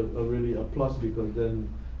would be a really a plus, because then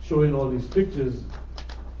showing all these pictures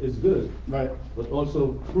is good. Right. But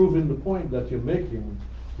also proving the point that you're making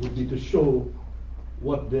would be to show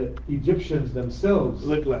what the Egyptians themselves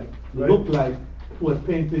Look like. who had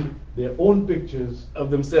painted their own pictures Of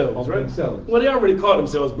themselves, right? Well, they already call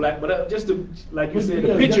themselves black, but just to, like you said,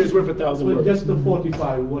 the picture is worth 1,000 words. Just to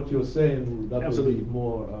fortify what you're saying, that Absolutely. would be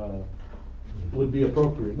more, would be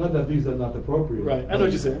appropriate. Not that these are not appropriate. Right, I know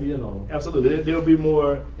what you're saying. You know. Absolutely, they'll be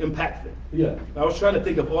more impactful. Yeah. I was trying to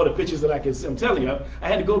think of all the pictures that I could see. I'm telling you, I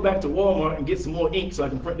had to go back to Walmart and get some more ink so I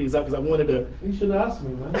can print these out, because I wanted to. You should ask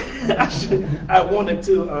me, man. I wanted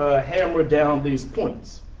to hammer down these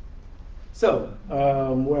points. So,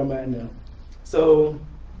 where am I at now? So,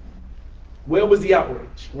 where was the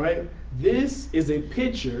outrage, right? This is a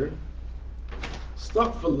picture,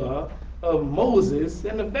 astaghfirullah, of Moses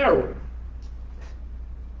and the Pharaoh.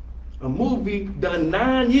 A movie done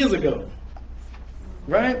 9 years ago,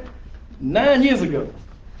 right? 9 years ago.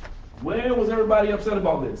 Where was everybody upset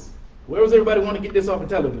about this? Where was everybody want to get this off of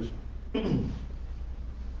television?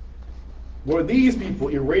 Were these people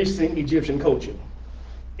erasing Egyptian culture?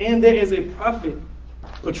 And there is a prophet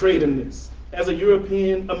portrayed in this as a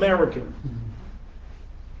European American.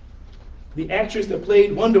 The actress that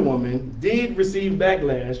played Wonder Woman did receive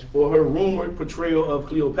backlash for her rumored portrayal of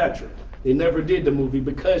Cleopatra. They never did the movie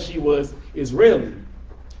because she was Israeli.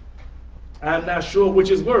 I'm not sure which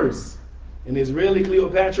is worse, an Israeli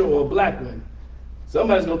Cleopatra or a black one.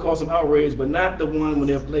 Somebody's going to cause some outrage, but not the one when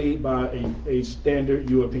they're played by a standard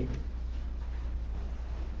European.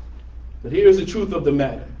 But here's the truth of the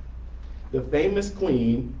matter. The famous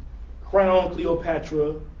queen, crowned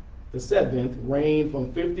Cleopatra the 7th, reigned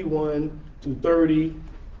from 51 to 30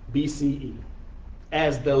 BCE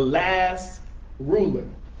as the last ruler.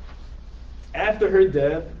 After her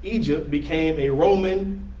death, Egypt became a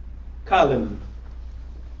Roman colony.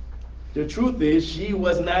 The truth is, she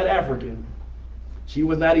was not African. She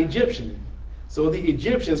was not Egyptian. So the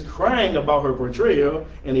Egyptians crying about her portrayal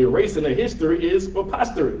and erasing her history is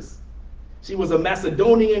preposterous. She was a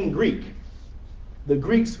Macedonian Greek. The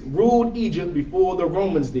Greeks ruled Egypt before the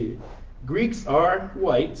Romans did. Greeks are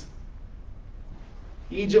white.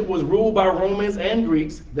 Egypt was ruled by Romans and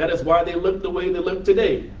Greeks. That is why they look the way they look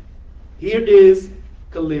today. Here is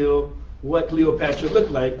Khalil, what Cleopatra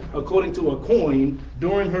looked like according to a coin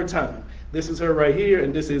during her time. This is her right here,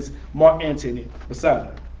 and this is Mark Antony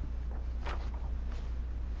beside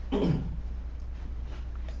her.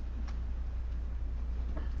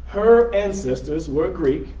 Her ancestors were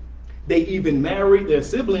Greek. They even married their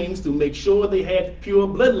siblings to make sure they had pure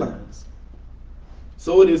bloodlines.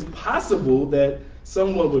 So it is possible that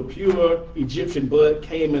someone with pure Egyptian blood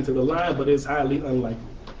came into the line, but it's highly unlikely.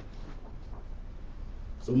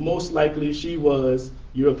 So most likely she was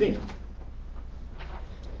European.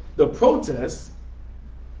 The protest,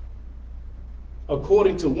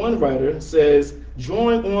 according to one writer, says,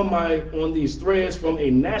 drawing on these threads from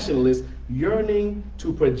a nationalist yearning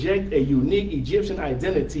to project a unique Egyptian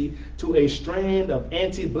identity to a strand of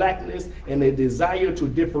anti-blackness and a desire to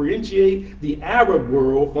differentiate the Arab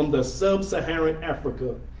world from the sub-Saharan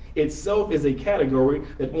Africa itself is a category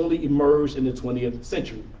that only emerged in the 20th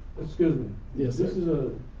century. Excuse me. Yes, sir. This is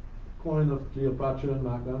a coin of Cleopatra and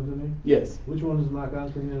Mark Antony? Yes. Which one is Mark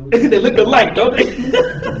Antony? And which They look alike, don't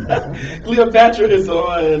they? Cleopatra is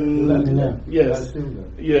on. Left. Yes.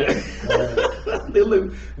 Yeah. They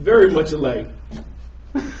look very much alike.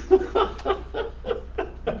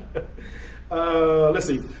 Let's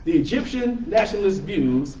see. The Egyptian nationalist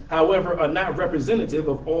views, however, are not representative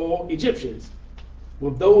of all Egyptians,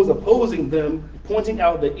 with those opposing them pointing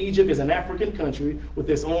out that Egypt is an African country with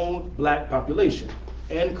its own black population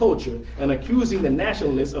and culture, and accusing the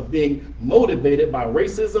nationalists of being motivated by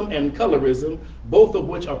racism and colorism, both of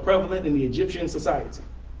which are prevalent in the Egyptian society.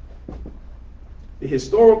 The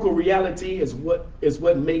historical reality is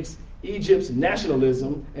what makes Egypt's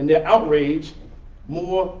nationalism and their outrage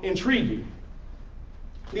more intriguing.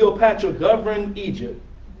 Cleopatra governed Egypt,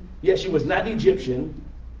 yet she was not Egyptian.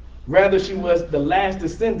 Rather, she was the last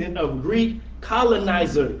descendant of Greek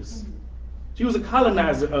colonizers. She was a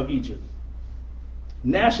colonizer of Egypt.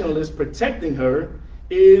 Nationalists protecting her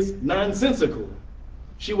is nonsensical.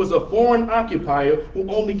 She was a foreign occupier who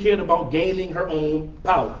only cared about gaining her own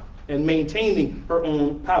power and maintaining her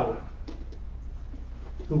own power.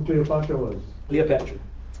 who Cleopatra was? Cleopatra.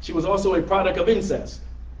 She was also a product of incest.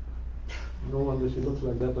 No wonder she looks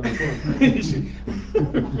like that on the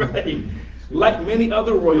phone. Right. Like many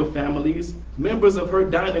other royal families, members of her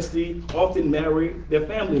dynasty often married their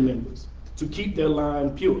family members to keep their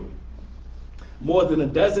line pure. More than a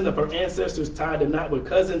dozen of her ancestors tied a knot with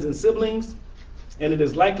cousins and siblings, and it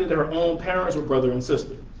is likely that her own parents were brother and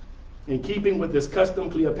sister. In keeping with this custom,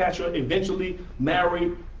 Cleopatra eventually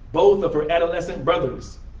married both of her adolescent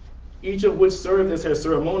brothers, each of which served as her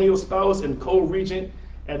ceremonial spouse and co-regent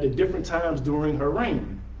at the different times during her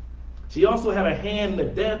reign. She also had a hand in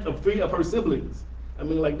the death of 3 of her siblings. I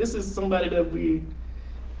mean, like, this is somebody that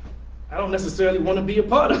I don't necessarily want to be a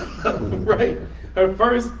part of, right? Her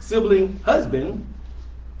first sibling husband,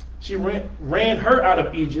 she ran her out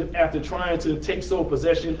of Egypt after trying to take sole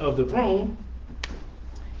possession of the throne.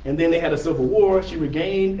 And then they had a civil war. She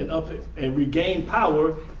regained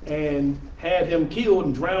power and had him killed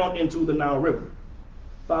and drowned into the Nile River.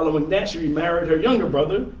 Following that, she remarried her younger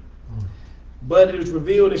brother, but it was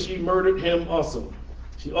revealed that she murdered him also.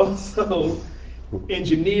 She also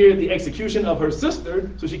engineered the execution of her sister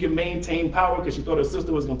so she could maintain power because she thought her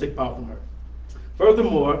sister was going to take power from her.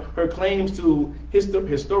 Furthermore, her claims to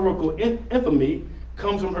historical infamy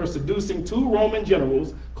comes from her seducing 2 Roman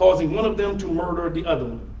generals, causing one of them to murder the other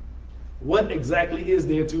one. What exactly is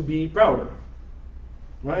there to be proud of?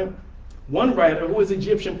 Right? One writer who is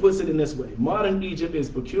Egyptian puts it in this way: modern Egypt is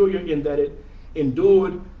peculiar in that it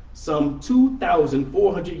endured some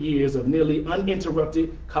 2,400 years of nearly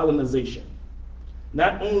uninterrupted colonization.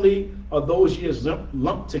 Not only are those years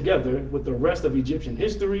lumped together with the rest of Egyptian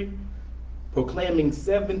history, proclaiming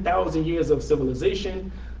 7,000 years of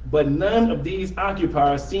civilization, but none of these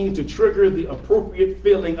occupiers seem to trigger the appropriate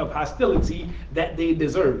feeling of hostility that they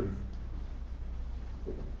deserve.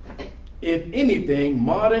 If anything,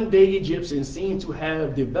 modern-day Egyptians seem to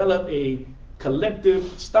have developed a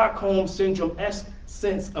collective Stockholm Syndrome-esque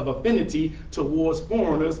sense of affinity towards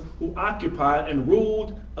foreigners who occupied and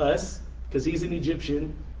ruled us, because he's an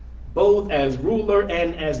Egyptian, both as ruler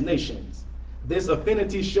and as nations. This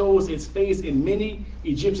affinity shows its face in many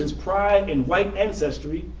Egyptians' pride in white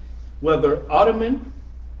ancestry, whether Ottoman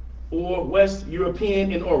or West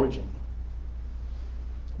European in origin.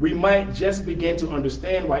 We might just begin to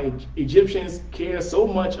understand why Egyptians care so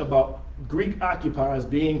much about Greek occupiers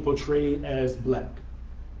being portrayed as black.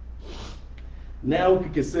 Now we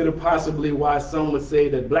can consider possibly why some would say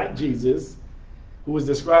that black Jesus, who is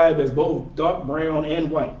described as both dark brown and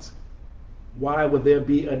white, why would there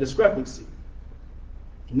be a discrepancy?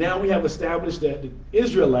 Now we have established that the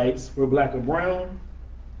Israelites were black or brown.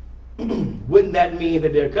 Wouldn't that mean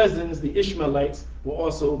that their cousins, the Ishmaelites, were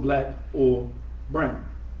also black or brown?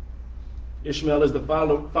 Ishmael is the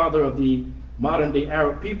father of the modern-day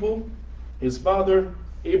Arab people. His father,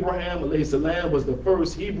 Abraham alayhi salam, was the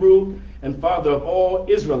first Hebrew and father of all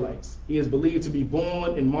Israelites. He is believed to be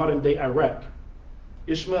born in modern-day Iraq.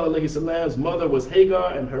 Ishmael alayhi salam's mother was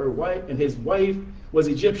Hagar, and his wife was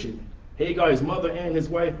Egyptian. Hagar, his mother, and his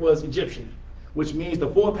wife was Egyptian, which means the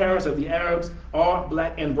foreparents of the Arabs are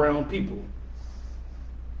black and brown people.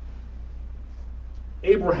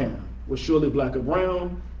 Abraham was surely black or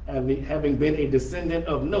brown, having been a descendant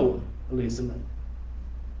of Noah alayhi salam.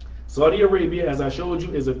 Saudi Arabia, as I showed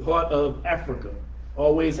you, is a part of Africa,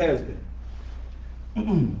 always has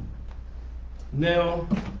been. Now,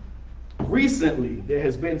 recently, there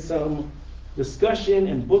has been some discussion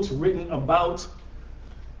and books written about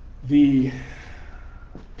the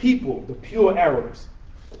people, the pure Arabs.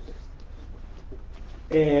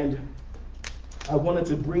 And I wanted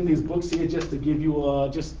to bring these books here just to give you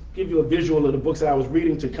a visual of the books that I was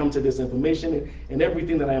reading to come to this information, and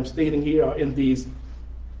everything that I am stating here are in these,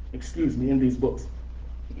 in these books.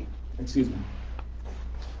 Excuse me.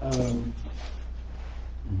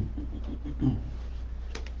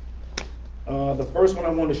 The first one I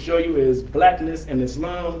want to show you is Blackness and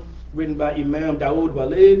Islam, written by Imam Dawood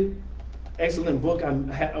Walid. Excellent book. I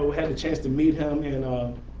had the chance to meet him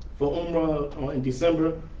for Umrah in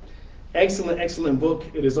December. Excellent book.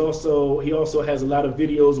 It is also, he also has a lot of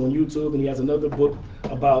videos on YouTube, and he has another book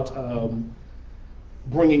about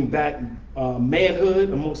bringing back manhood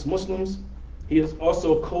amongst Muslims. He is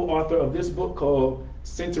also co-author of this book called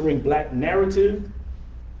Centering Black Narrative,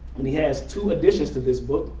 and he has 2 additions to this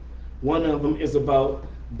book. One of them is about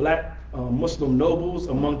black Muslim nobles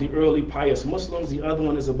among the early pious Muslims. The other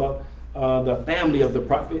one is about the family of the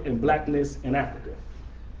Prophet and blackness in Africa.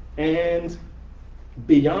 And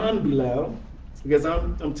beyond Bilal, because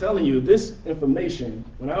I'm telling you, this information,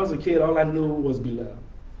 when I was a kid, all I knew was Bilal.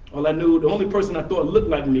 All I knew, the only person I thought looked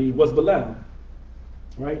like me was Bilal,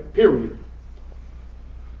 right? Period.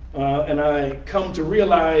 And I come to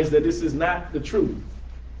realize that this is not the truth.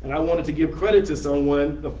 And I wanted to give credit to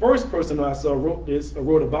someone. The first person I saw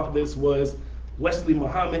wrote about this was Wesley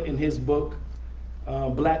Muhammad in his book,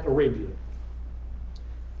 Black Arabia.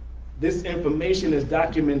 This information is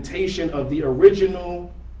documentation of the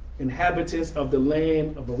original inhabitants of the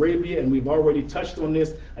land of Arabia, and we've already touched on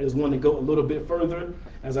this. I just want to go a little bit further.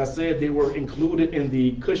 As I said, they were included in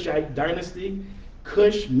the Kushite dynasty.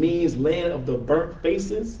 Kush means land of the burnt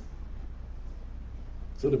faces.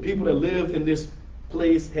 So the people that lived in this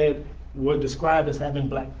place were described as having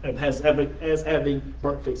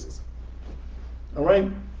burnt faces. All right.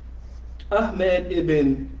 Ahmed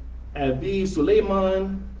ibn Abi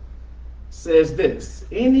Sulaiman says this: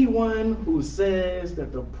 anyone who says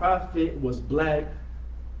that the Prophet was black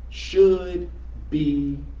should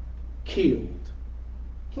be killed.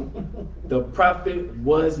 The Prophet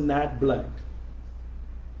was not black.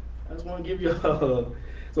 I just want to give you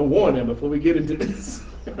some warning before we get into this.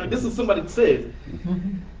 This is somebody that said.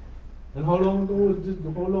 And how long ago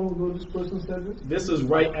this person said this? This is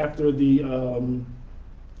right after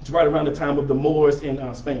it's right around the time of the Moors in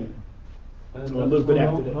Spain. And so a little bit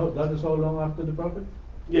after that. That is how long after the Prophet?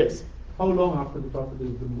 Yes. How long after the Prophet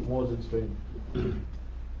is the Moors in Spain?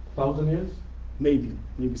 1,000 years? Maybe.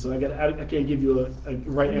 So I can't give you a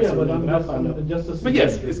right answer. Yeah, but I'll find out. But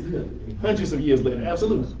yes, it's hundreds of years later.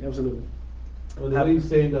 Absolutely. Well, he's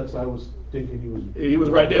saying that, so I was thinking he was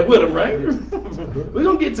right there with him, right? We're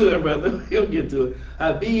going to get to it, brother. He'll get to it.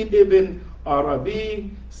 Habib ibn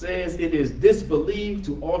Arabi says it is disbelief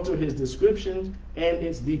to alter his description and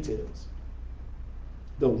its details.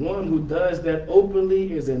 The one who does that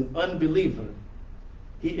openly is an unbeliever.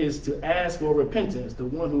 He is to ask for repentance. The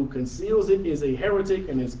one who conceals it is a heretic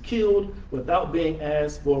and is killed without being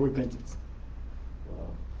asked for repentance. Wow.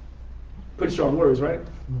 Pretty strong words, right?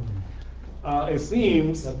 It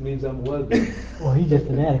seems. That means I'm well done. Well, he's just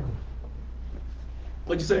fanatical.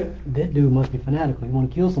 What'd you say? That dude must be fanatical. He want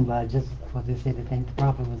to kill somebody just because they say they think the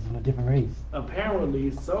prophet was from a different race.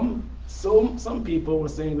 Apparently, some people were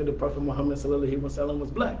saying that the Prophet Muhammad sallallahu alaihi wasallam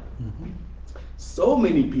was black. So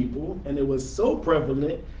many people, and it was so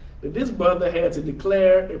prevalent that this brother had to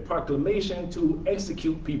declare a proclamation to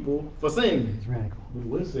execute people for saying He's radical. But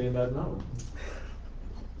we're saying that now.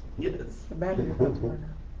 it. Yes. The battery wants to run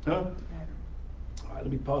out. Huh? All right,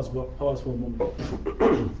 let me pause for a moment.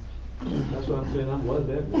 That's why I'm saying I'm well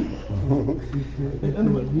dead. We're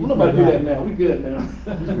not about to do that now. We good now.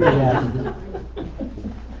 Yeah.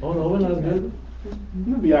 Oh no, we're not good.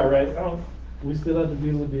 We'll be all right. We still have to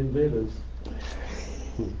deal with the invaders.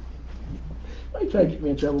 Why you trying to get me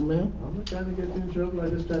in trouble, man? I'm not trying to get you in trouble. I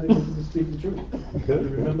just try to get you to speak the truth. You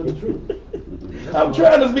remember the truth. I'm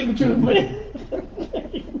trying to speak the truth, man.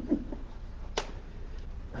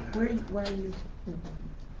 Where are you?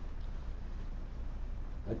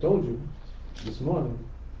 I told you this morning.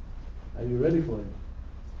 Are you ready for it?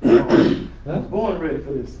 Huh? Born ready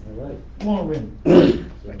for this. All right. Born ready.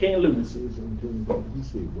 I can't lose. Say something to him. You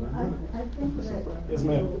say, what? I think that Yes,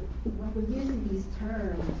 ma'am. when we're using these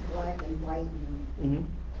terms, black and white and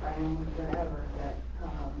brown, whatever, that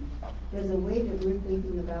there's a way that we're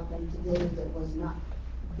thinking about them today that was not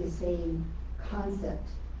the same concept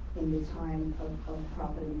in the time of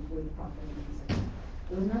prophet and before the prophet and Jesus.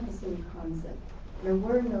 It was not the same concept. There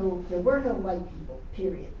were no white people,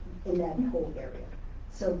 period, in that whole area.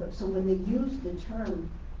 So when they used the term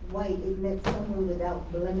white, it meant someone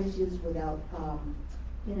without blemishes, without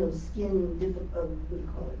skin, what do you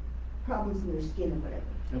call it, problems in their skin or whatever.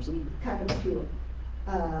 Absolutely. Kind of pure.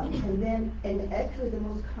 And actually the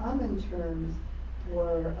most common terms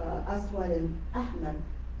were aswad and ahmad,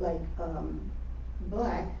 like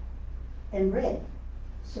black and red.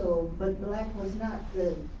 So, but black was not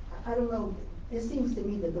I don't know, it seems to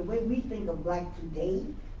me that the way we think of black today,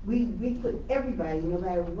 we put everybody, no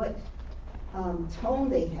matter what tone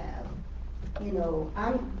they have,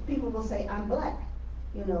 people will say, I'm black,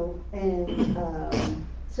 and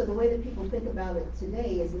so the way that people think about it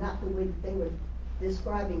today is not the way that they were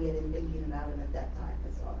describing it and thinking about it at that time.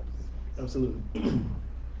 That's all. Absolutely.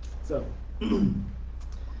 So,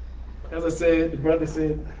 as I said, the brother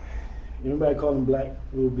said, anybody call him black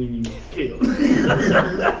will be killed.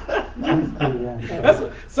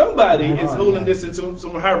 Somebody is holding this into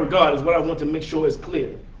some high regard is what I want to make sure is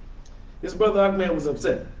clear. This brother Ahmed was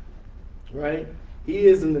upset, right? He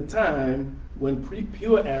is in the time when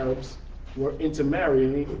pure Arabs were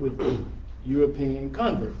intermarrying with European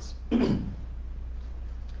converts.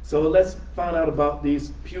 So let's find out about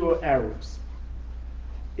these pure Arabs.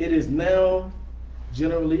 It is now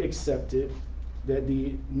generally accepted that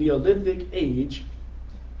the Neolithic age,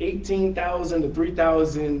 18,000 to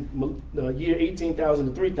 3,000, year 18,000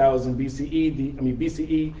 to 3,000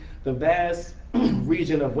 BCE, the vast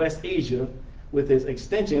region of West Asia, with its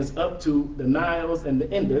extensions up to the Niles and the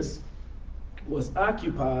Indus, was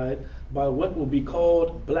occupied by what will be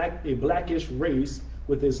called a blackish race,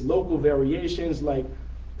 with its local variations like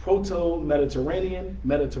Proto-Mediterranean,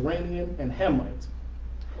 Mediterranean, and Hamite.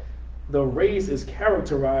 The race is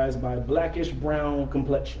characterized by blackish brown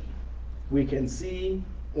complexion. We can see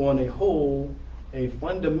on a whole a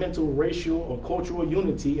fundamental racial or cultural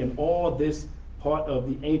unity in all this part of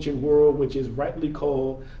the ancient world, which is rightly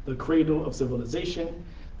called the cradle of civilization.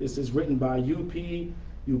 This is written by U.P.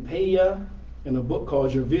 Upaya in a book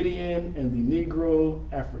called Dravidian and the Negro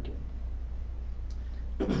African.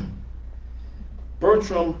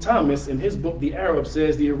 Bertram Thomas, in his book The Arab,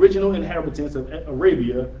 says the original inhabitants of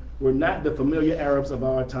Arabia were not the familiar Arabs of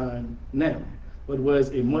our time now, but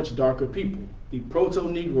was a much darker people. The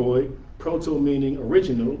Proto-Negroid, proto meaning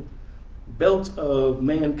original, belt of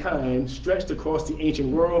mankind stretched across the ancient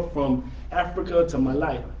world from Africa to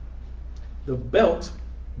Malaya. The belt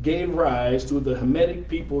gave rise to the Hamitic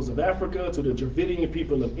peoples of Africa, to the Dravidian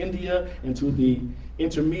people of India, and to the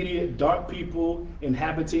intermediate dark people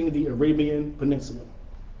inhabiting the Arabian Peninsula.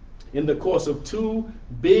 In the course of two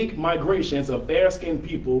big migrations of fair-skinned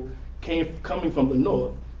people coming from the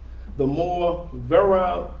north, the more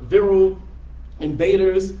virile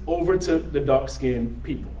invaders over to the dark-skinned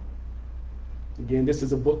people. Again, this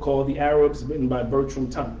is a book called The Arabs, written by Bertram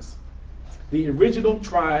Thomas. The original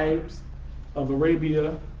tribes of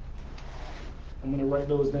Arabia, I'm going to write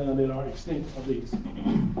those down that are extinct, at least.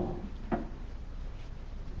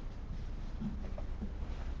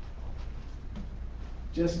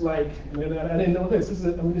 just like, and I didn't know this. This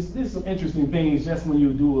is some interesting things just when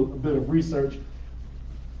you do a bit of research.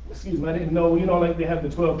 Excuse me, I didn't know, like they have the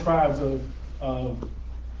 12 tribes of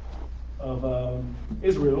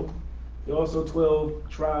Israel. There are also 12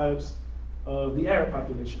 tribes of the Arab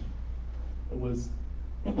population. It was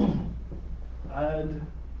Ad,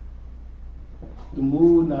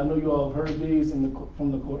 Thumud. Now I know you all have heard these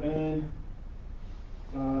from the Quran.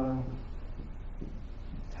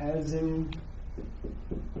 Hazim,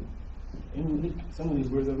 some of these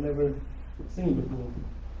words I've never seen before.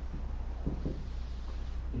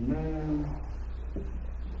 Imam,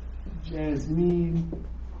 Jasmine.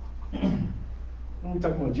 We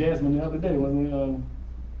talked about Jasmine the other day, wasn't we?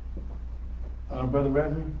 Brother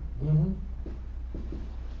Reverend? Mm-hmm.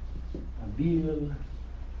 Abil.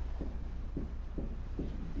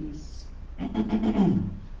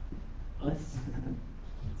 Us.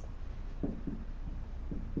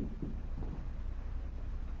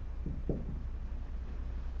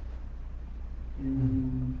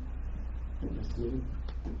 That's good.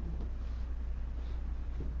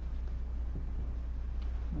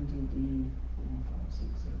 1, 2, 3, 4, 5, 6,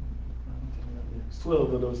 7, 8, 9, 10, 11.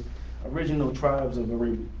 12 of those original tribes of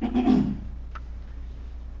Arabia.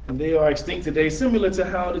 And they are extinct today, similar to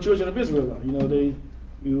how the children of Israel are.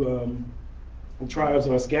 The tribes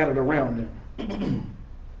are scattered around them,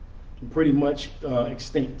 pretty much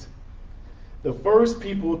extinct. The first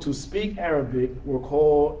people to speak Arabic were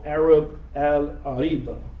called Arab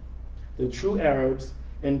al-Ariba, the true Arabs,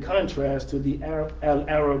 in contrast to the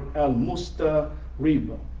Al-Arab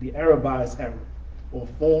al-Mustariba, the Arabized Arab, or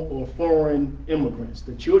foreign immigrants.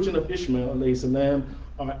 The children of Ishmael Saleem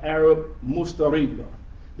are Arab Mustariba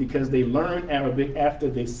because they learned Arabic after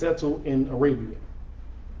they settled in Arabia.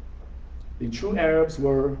 The true Arabs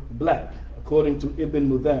were black, according to Ibn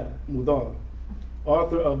Mudar,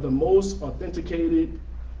 author of the most authenticated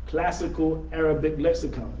classical Arabic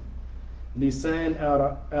lexicon, Lisan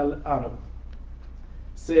al-Arab,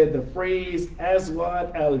 said the phrase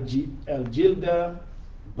Aswad al-Jilda,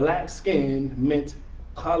 black skin, meant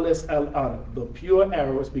Khalis al-Arab, the pure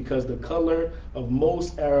Arabs, because the color of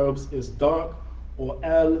most Arabs is dark, or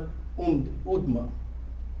al-Udma.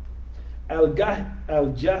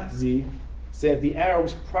 Al-Jahzi said the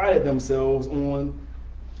Arabs prided themselves on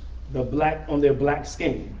their black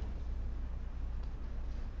skin.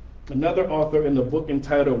 Another author in the book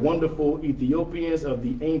entitled Wonderful Ethiopians of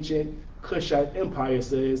the Ancient Kushite Empire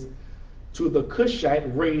says, to the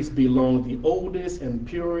Kushite race belonged the oldest and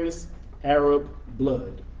purest Arab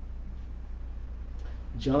blood.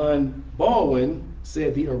 John Baldwin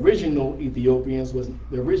said the original Ethiopia was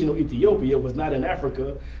not in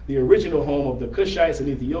Africa. The original home of the Kushites and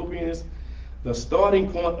Ethiopians, the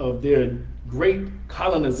starting point of their great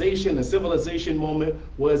colonization and civilization moment,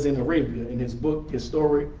 was in Arabia, in his book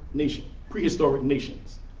Prehistoric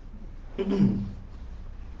Nations.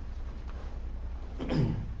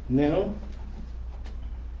 Now,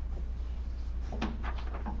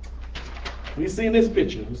 we see in this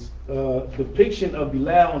picture depiction of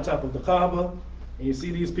Bilal on top of the Kaaba, and you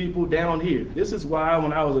see these people down here. This is why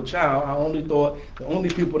when I was a child, I only thought the only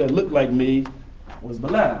people that looked like me was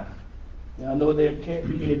Bilal. Now I know there can't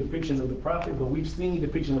be any depictions of the Prophet, but we've seen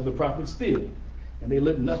depictions of the Prophet still, and they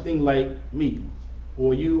look nothing like me,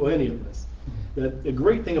 or you, or any of us. The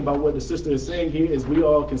great thing about what the sister is saying here is we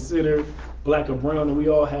all consider black or brown, and we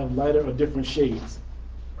all have lighter or different shades.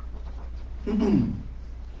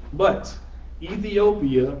 But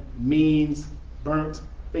Ethiopia means burnt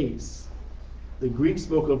face. The Greeks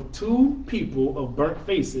spoke of two people of burnt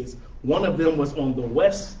faces. One of them was on the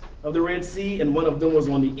west of the Red Sea, and one of them was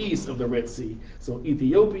on the east of the Red Sea. So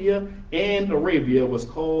Ethiopia and Arabia was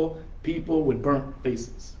called people with burnt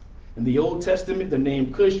faces. In the Old Testament, the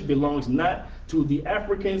name Cush belongs not to the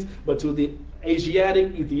Africans, but to the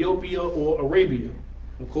Asiatic Ethiopia or Arabia,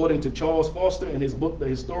 according to Charles Foster in his book, The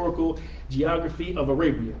Historical Geography of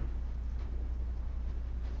Arabia.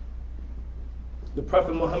 The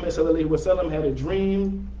Prophet Muhammad ﷺ had a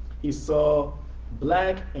dream. He saw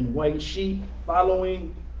black and white sheep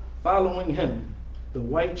following him. The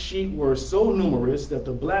white sheep were so numerous that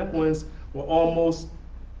the black ones were almost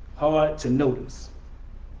hard to notice.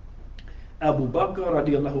 Abu Bakr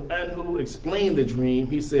radiallahu anhu explained the dream.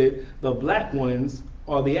 He said, the black ones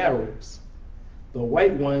are the Arabs. The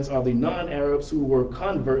white ones are the non-Arabs who were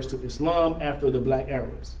converts to Islam after the black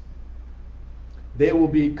Arabs. They will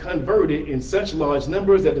be converted in such large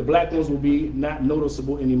numbers that the black ones will be not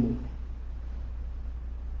noticeable anymore.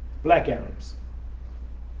 Black Arabs.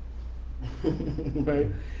 Right?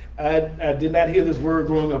 I did not hear this word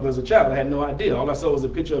growing up as a child. I had no idea. All I saw was a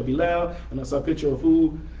picture of Bilal, and I saw a picture of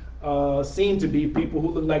who seem to be people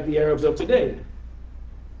who look like the Arabs of today.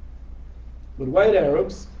 But white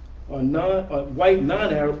Arabs white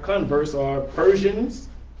non-Arab converts are Persians,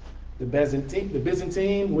 the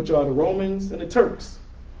Byzantine, which are the Romans, and the Turks.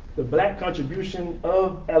 The black contribution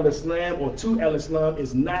of al-Islam or to al-Islam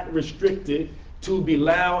is not restricted to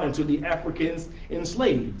Bilal and to the Africans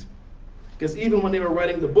enslaved. Because even when they were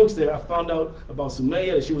writing the books there, I found out about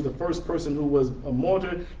Sumayya, that she was the first person who was a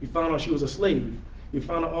martyr. You found out she was a slave. You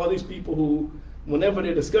found out all these people who, whenever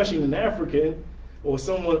they're discussing an African or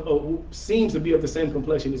someone who seems to be of the same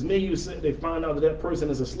complexion as me, they find out that that person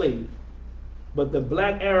is a slave. But the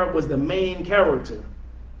black Arab was the main character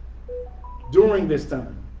during this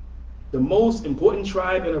time. The most important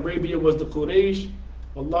tribe in Arabia was the Quraysh.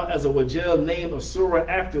 Allah Azza wa Jal named a surah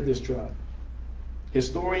after this tribe.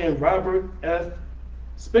 Historian Robert F.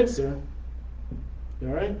 Spencer, you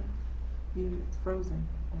all right? It's frozen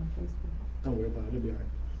on Facebook. Don't worry about it, it'll be all right.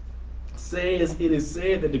 Says it is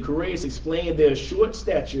said that the Quraysh explained their short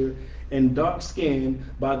stature and dark skin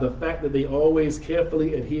by the fact that they always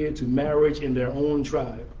carefully adhered to marriage in their own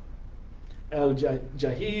tribe.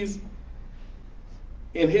 Al-Jahiz,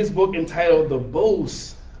 in his book entitled The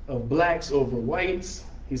Boast of Blacks Over Whites,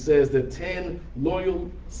 he says the 10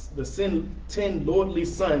 lordly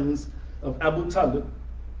sons of Abu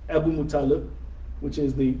Muttalib, which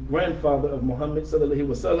is the grandfather of Muhammad sallallahu alaihi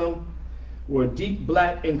wasallam, were deep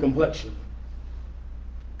black in complexion.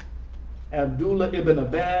 Abdullah ibn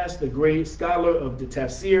Abbas, the great scholar of the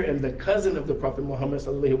Tafsir and the cousin of the Prophet Muhammad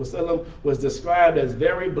sallallahu alaihi wasallam, was described as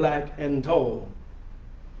very black and tall.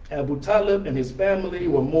 Abu Talib and his family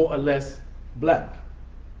were more or less black.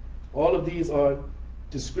 All of these are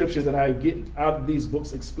descriptions that I get out of these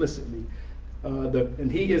books explicitly.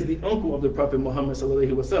 And he is the uncle of the Prophet Muhammad sallallahu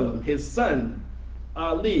alaihi wasallam. His son,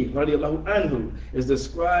 Ali radiallahu anhu, is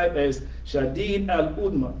described as Shadid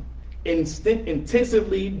al-Udma,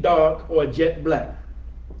 intensively dark or jet black.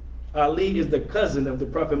 Ali is the cousin of the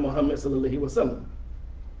Prophet Muhammad sallallahu alaihi wasallam.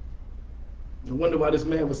 I wonder why this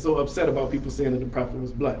man was so upset about people saying that the Prophet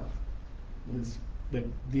was black.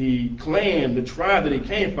 The clan, the tribe that he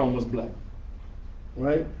came from was black.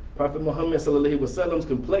 Right? Prophet Muhammad sallallahu alaihi wasallam's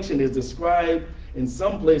complexion is described in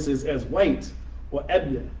some places as white or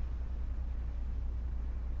abyad.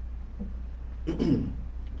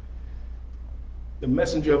 The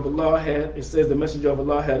Messenger of Allah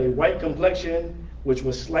had a white complexion which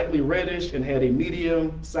was slightly reddish and had a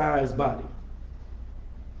medium-sized body.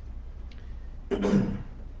 And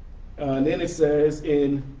then it says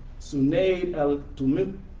in Sunayd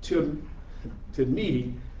al-Tirmidhi,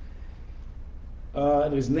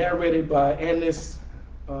 it is narrated by Anas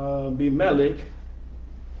ibn Malik,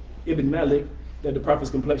 that the Prophet's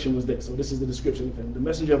complexion was this. So this is the description of him. The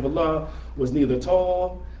Messenger of Allah was neither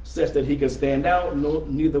tall, such that he could stand out,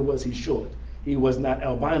 neither was he short. He was not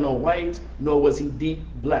albino white, nor was he deep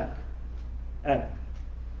black.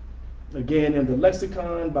 Again, in the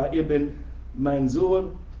lexicon by Ibn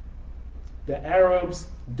Manzur, the Arabs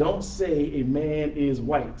don't say a man is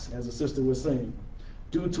white, as the sister was saying,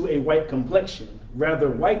 due to a white complexion. Rather,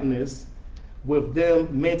 whiteness with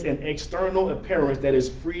them meant an external appearance that is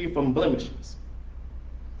free from blemishes.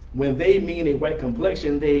 When they mean a white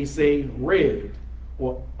complexion, they say red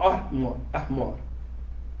or ahmar.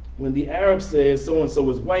 When the Arab says so-and-so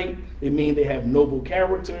is white, they mean they have noble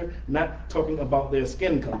character, not talking about their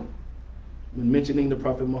skin color. When mentioning the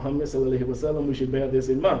Prophet Muhammad sallallahu alaihi wasallam, we should bear this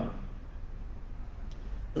in mind.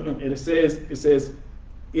 And it says,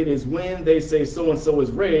 it is when they say so-and-so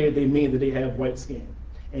is red, they mean that they have white skin.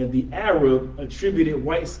 And the Arab attributed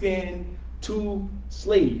white skin to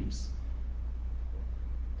slaves.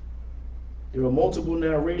 There are multiple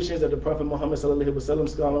narrations that the Prophet Muhammad sallallahu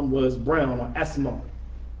alaihi wasallam was brown or asmar.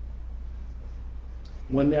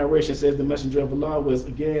 One narration says the Messenger of Allah was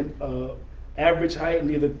again average height,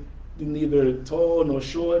 neither tall nor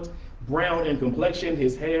short, brown in complexion,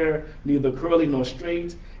 his hair neither curly nor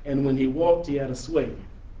straight, and when he walked he had a sway.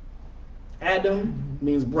 Adam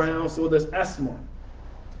means brown, so does asmar.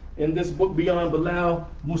 In this book, Beyond Bilal,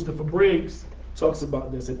 Mustafa Briggs talks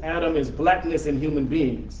about this. And Adam is blackness in human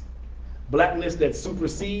beings. Blackness that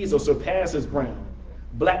supersedes or surpasses brown.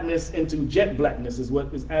 Blackness into jet blackness is what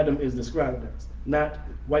Adam is described as, not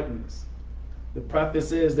whiteness. The prophet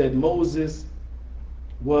says that Moses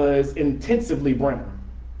was intensively brown.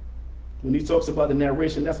 When he talks about the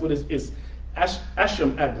narration, that's what it's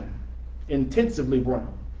Asham Adam, intensively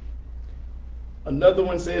brown. Another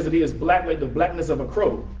one says that he is black like the blackness of a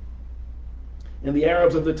crow. And the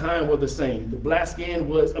Arabs of the time were the same. The black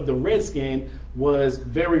skin of the red skin was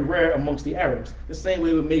very rare amongst the Arabs. The same way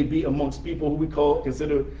it may be amongst people who we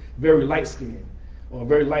consider very light skinned. or a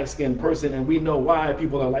very light-skinned person, and we know why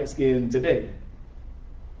people are light-skinned today.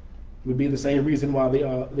 It would be the same reason why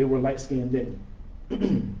they were light-skinned then.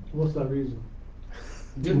 What's that reason?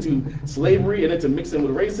 Due to slavery and into mixing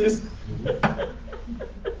with races.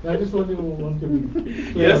 I just want to be clear.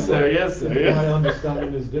 Yes, sir. Yes, sir. My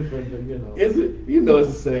understanding is different than, you know. Is it? You know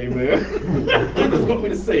it's the same, man. You just want me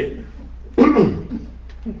to say it.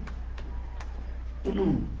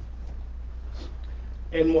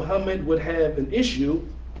 And Muhammad would have an issue.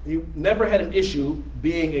 He never had an issue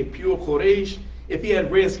being a pure Quraysh. If he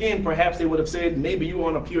had red skin, perhaps they would have said, maybe you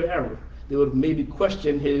aren't a pure Arab. They would have maybe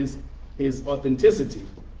questioned his authenticity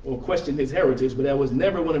or questioned his heritage, but that was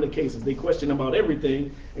never one of the cases. They questioned about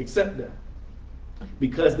everything except that,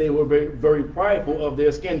 because they were very, very prideful of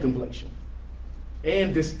their skin complexion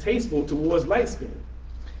and distasteful towards light skin.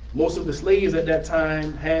 Most of the slaves at that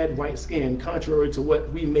time had white skin, contrary to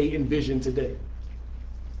what we may envision today.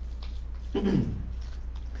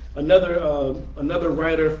 Another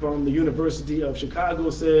writer from the University of Chicago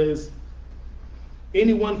says,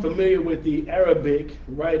 anyone familiar with the Arabic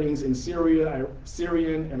writings in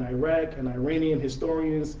Syrian and Iraq and Iranian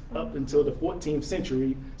historians up until the 14th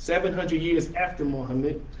century, 700 years after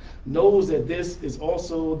Muhammad, knows that this is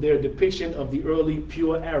also their depiction of the early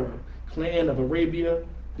pure Arab clan of Arabia,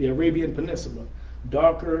 the Arabian Peninsula,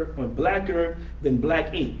 darker or blacker than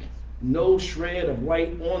black ink, no shred of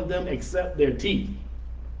white on them except their teeth.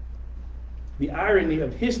 The irony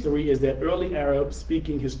of history is that early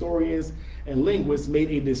Arab-speaking historians and linguists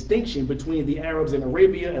made a distinction between the Arabs in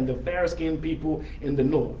Arabia and the fair-skinned people in the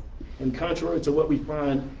north. And contrary to what we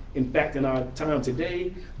find, in fact, in our time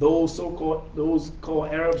today, those called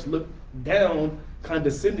Arabs looked down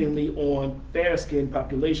condescendingly on fair-skinned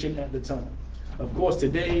population at the time. Of course,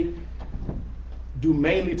 today, due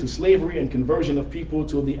mainly to slavery and conversion of people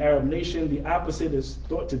to the Arab nation, the opposite is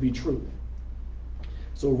thought to be true.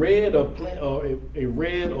 So a red or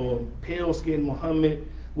pale-skinned Muhammad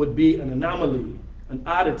would be an anomaly, an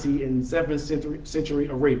oddity in 7th century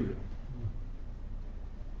Arabia.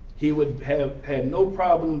 He would have had no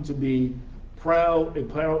problem to be a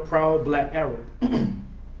proud black Arab.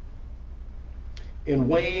 In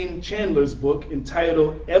Wayne Chandler's book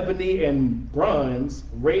entitled Ebony and Bronze,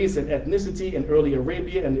 Race and Ethnicity in Early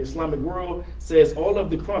Arabia and the Islamic World, says all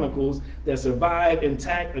of the chronicles that survive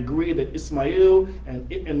intact agree that Ismail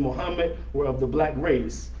and Muhammad were of the black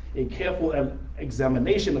race. A careful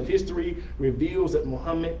examination of history reveals that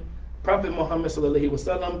Prophet Muhammad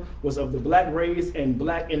ﷺ was of the black race and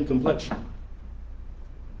black in complexion.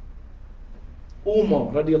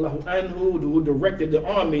 Umar radiallahu anhu, who directed the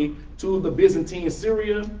army to the Byzantine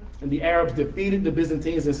Syria, and the Arabs defeated the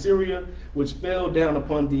Byzantines in Syria, which fell down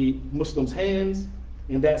upon the Muslims' hands.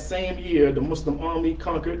 In that same year, the Muslim army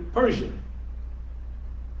conquered Persia.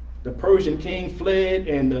 The Persian king fled,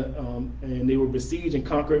 and they were besieged and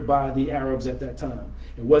conquered by the Arabs at that time.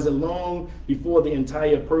 It wasn't long before the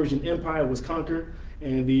entire Persian Empire was conquered,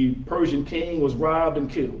 and the Persian king was robbed and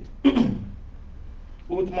killed.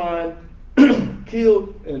 Uthman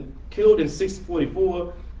killed in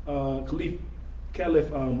 644.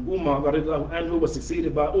 Caliph Umar radiallahu anhu was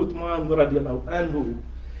succeeded by Uthman radiallahu anhu,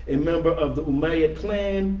 a member of the Umayyad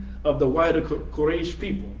clan of the wider Quraysh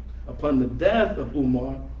people. Upon the death of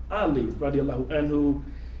Umar, Ali radiallahu anhu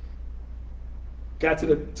got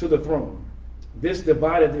to the throne. This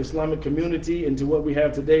divided the Islamic community into what we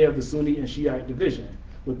have today of the Sunni and Shiite division.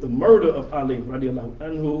 With the murder of Ali radiallahu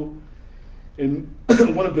anhu, and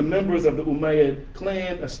one of the members of the Umayyad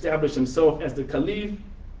clan established himself as the Caliph,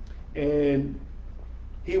 and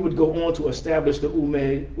he would go on to establish the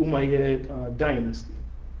Umayyad dynasty.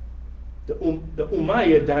 The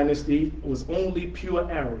Umayyad dynasty was only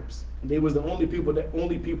pure Arabs. They was the only people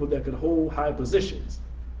that could hold high positions.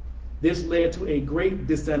 This led to a great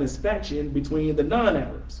dissatisfaction between the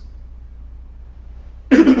non-Arabs.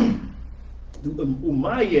 The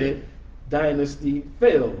Umayyad dynasty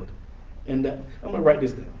failed. And I'm going to write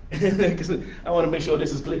this down because I want to make sure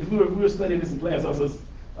this is clear. We were studying this in class also.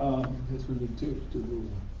 This was the tips to do.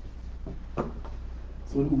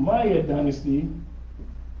 So the Umayyad dynasty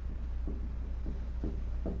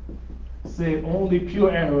said only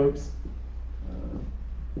pure Arabs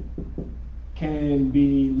can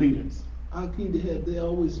be leaders. They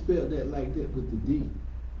always spelled that like that with the D.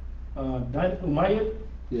 Umayyad?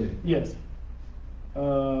 Yeah. Yes.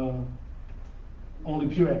 Only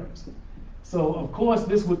pure Arabs. So of course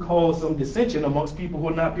this would cause some dissension amongst people who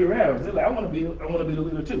are not pure Arabs. They're like, I want to be the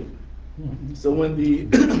leader too. So when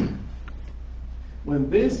when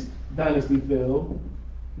this dynasty fell,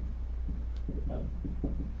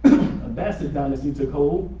 Abbasid dynasty took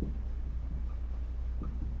hold.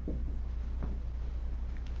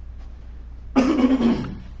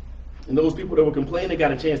 And those people that were complaining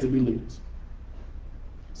got a chance to be leaders.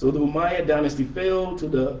 So the Umayyad dynasty fell to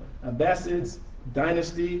the Abbasids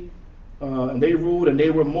dynasty, and they ruled, and they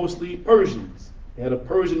were mostly Persians. They had a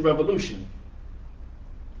Persian revolution.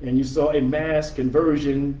 And you saw a mass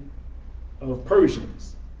conversion of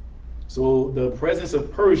Persians. So the presence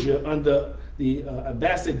of Persia under the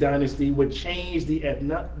Abbasid dynasty would change the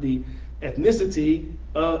ethnicity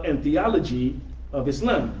and theology of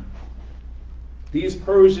Islam. These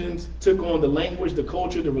Persians took on the language, the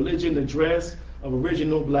culture, the religion, the dress of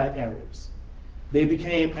original black Arabs. They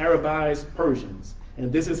became Arabized Persians.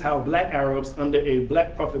 And this is how black Arabs under a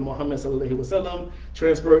black prophet Muhammad ﷺ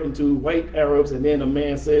transferred into white Arabs, and then a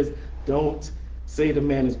man says, don't say the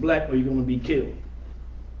man is black or you're going to be killed.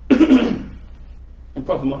 And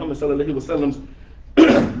Prophet Muhammad ﷺ's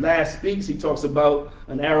last speech, he talks about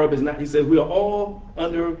an Arab is not, he says, we are all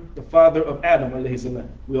under the father of Adam ﷺ.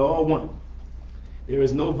 We are all one. There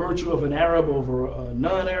is no virtue of an Arab over a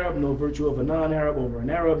non-Arab, no virtue of a non-Arab over an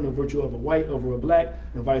Arab, no virtue of a white over a black,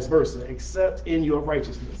 and vice versa, except in your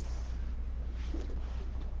righteousness.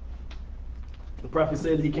 The Prophet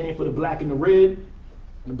said he came for the black and the red.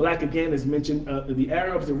 The black again is mentioned. The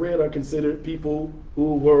Arabs, the red, are considered people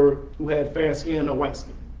who had fair skin or white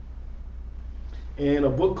skin. In a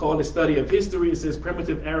book called The Study of History, it says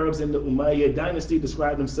primitive Arabs in the Umayyad dynasty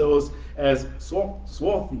described themselves as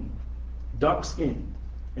swarthy, dark skin,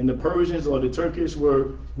 and the Persians or the Turkish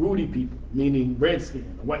were ruddy people, meaning red skin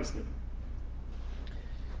or white skin.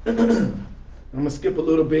 I'm going to skip a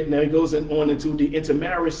little bit. Now he goes on into the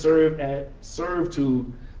intermarriage served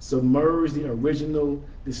to submerge the original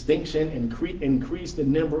distinction and increase the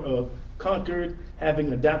number of conquered,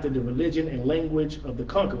 having adopted the religion and language of the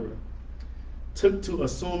conqueror, took to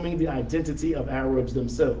assuming the identity of Arabs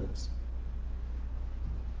themselves.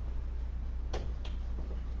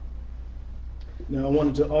 Now I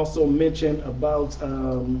wanted to also mention about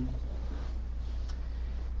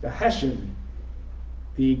the Hashim,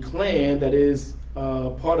 the clan that is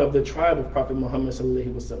part of the tribe of Prophet Muhammad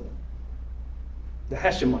ﷺ. The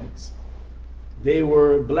Hashemites. They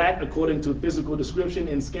were black according to physical description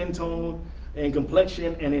in skin tone and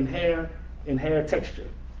complexion and in hair texture.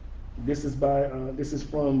 This is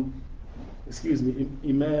from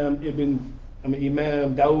Imam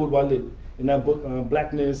Dawood Walid in that book,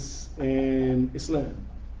 Blackness and Islam.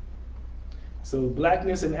 So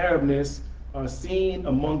blackness and Arabness are seen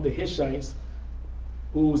among the Hittites,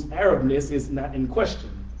 whose Arabness is not in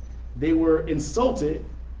question. They were insulted,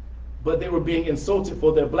 but they were being insulted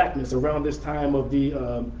for their blackness around this time of the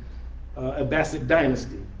Abbasid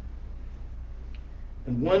dynasty.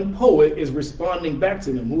 And one poet is responding back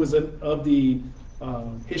to them, who is of the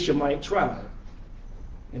Hishemite tribe.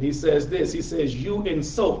 And he says this, he says, you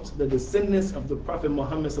insult the descendants of the Prophet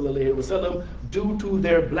Muhammad ﷺ due to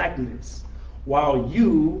their blackness, while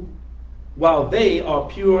they are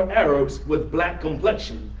pure Arabs with black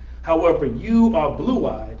complexion. However, you are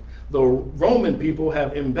blue-eyed. The Roman people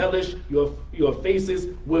have embellished your faces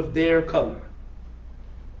with their color.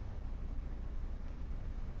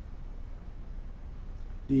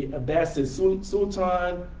 The Abbasid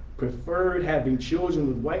Sultan preferred having children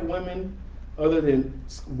with white women other than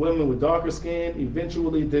women with darker skin.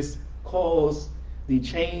 Eventually, this caused the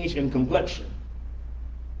change in complexion.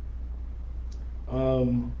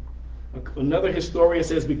 Another historian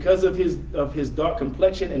says because of his dark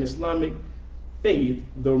complexion and Islamic faith,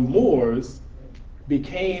 the Moors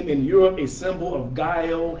became in Europe a symbol of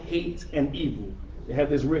guile, hate, and evil. They have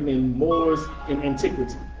this written in Moors in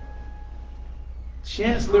Antiquity.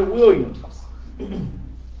 Chancellor Williams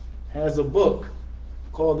has a book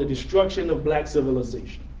called The Destruction of Black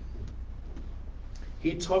Civilization.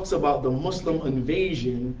 He talks about the Muslim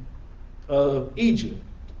invasion of Egypt.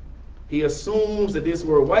 He assumes that these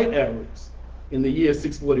were white Arabs in the year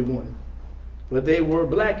 641, but they were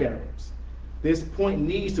black Arabs. This point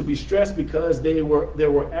needs to be stressed because there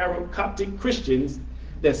were Arab Coptic Christians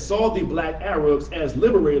that saw the black Arabs as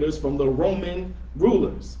liberators from the Roman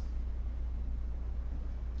rulers.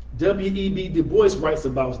 W.E.B. Du Bois writes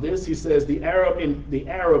about this. He says the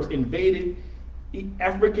Arabs invaded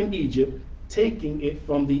African Egypt, taking it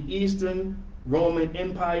from the Eastern Roman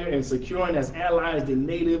Empire and securing as allies the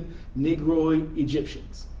native Negroid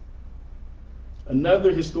Egyptians.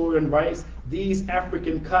 Another historian writes, these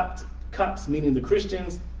African Copts, meaning the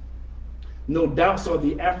Christians, no doubt saw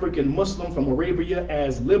the African Muslim from Arabia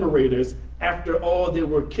as liberators. After all, they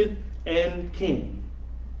were kith and kin.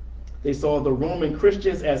 They saw the Roman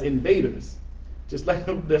Christians as invaders, just like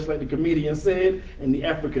the comedian said, and the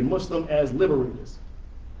African Muslim as liberators.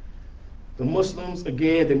 The Muslims,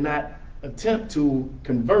 again, did not attempt to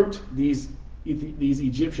convert these these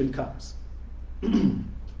Egyptian Copts.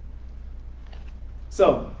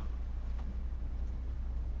 So,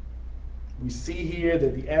 we see here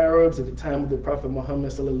that the Arabs at the time of the Prophet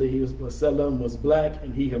Muhammad ﷺ was black,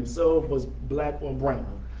 and he himself was black or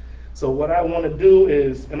brown. So what I want to do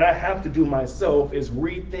is, and I have to do myself, is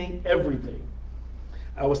rethink everything.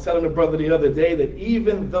 I was telling a brother the other day that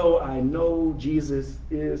even though I know Jesus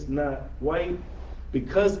is not white,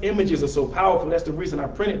 because images are so powerful, that's the reason I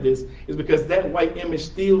printed this, is because that white image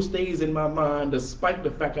still stays in my mind despite the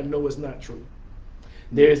fact I know it's not true.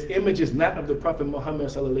 There's images not of the Prophet Muhammad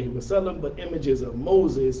ﷺ, but images of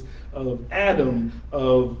Moses, of Adam,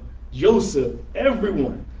 of Joseph,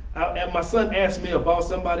 everyone. And my son asked me about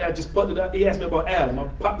somebody, I just popped it up. He asked me about Adam. I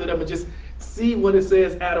popped it up and just see what it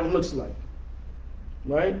says Adam looks like.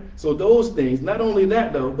 Right? So those things, not only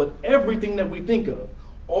that though, but everything that we think of,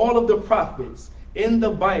 all of the prophets in the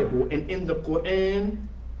Bible and in the Quran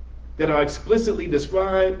that are explicitly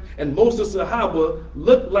described, and most of the Sahaba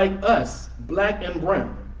look like us, black and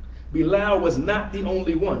brown. Bilal was not the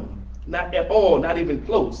only one, not at all, not even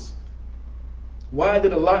close. Why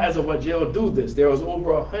did Allah Azza wa Jal do this? There was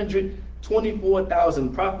over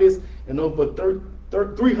 124,000 prophets and over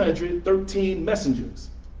 313 messengers.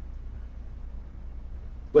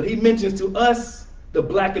 But he mentions to us the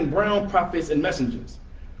black and brown prophets and messengers.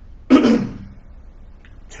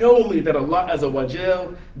 Tell me that Allah Azza wa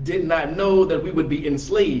Jal did not know that we would be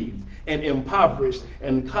enslaved and impoverished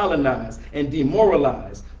and colonized and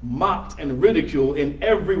demoralized, mocked and ridiculed in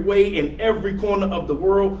every way, in every corner of the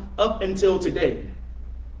world up until today.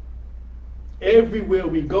 Everywhere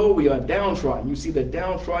we go, we are downtrodden. You see the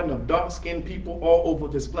downtrodden of dark-skinned people all over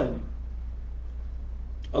this planet.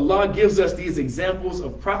 Allah gives us these examples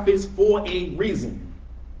of prophets for a reason,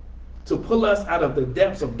 to pull us out of the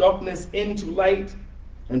depths of darkness into light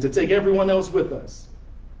and to take everyone else with us.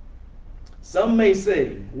 Some may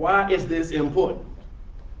say, why is this important?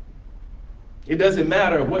 It doesn't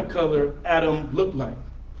matter what color Adam looked like.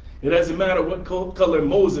 It doesn't matter what color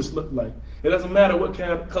Moses looked like. It doesn't matter what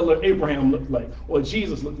kind of color Abraham looked like, or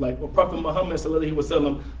Jesus looked like, or Prophet Muhammad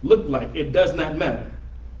ﷺ looked like. It does not matter.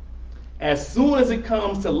 As soon as it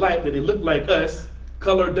comes to light that they look like us,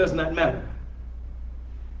 color does not matter.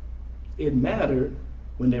 It mattered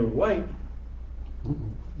when they were white.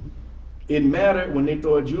 It mattered when they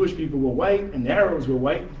thought Jewish people were white and Arabs were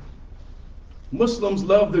white. Muslims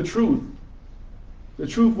love the truth. The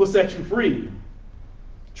truth will set you free.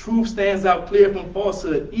 Truth stands out clear from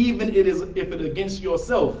falsehood, even if it is against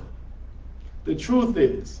yourself. The truth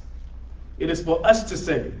is, it is for us to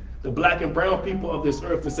say, the black and brown people of this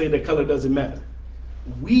earth, to say that color doesn't matter.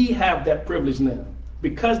 We have that privilege now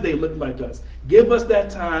because they look like us. Give us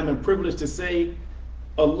that time and privilege to say,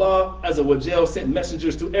 Allah Azza wa Jal sent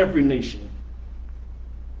messengers to every nation.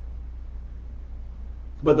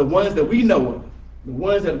 But the ones that we know of, the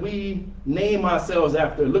ones that we name ourselves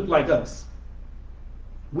after, look like us.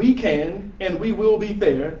 We can and we will be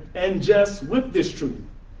fair and just with this truth.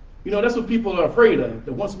 You know, that's what people are afraid of.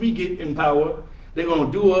 That once we get in power, they're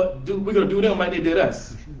going to we're going to do them like they did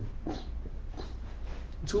us.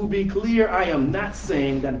 To be clear, I am not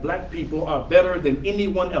saying that black people are better than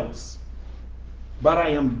anyone else. But I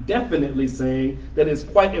am definitely saying that it's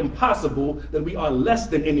quite impossible that we are less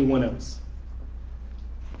than anyone else.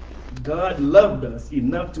 God loved us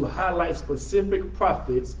enough to highlight specific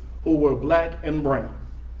prophets who were black and brown.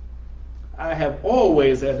 I have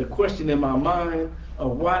always had the question in my mind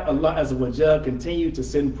of why Allah Azza wa Jal continued to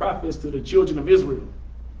send prophets to the children of Israel.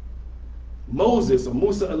 Moses, or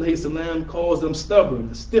Musa alayhi salam, calls them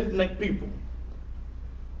stubborn, stiff-necked people.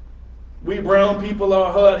 We brown people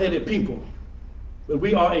are hard-headed people, but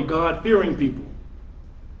we are a God-fearing people.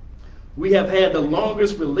 We have had the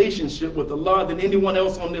longest relationship with Allah than anyone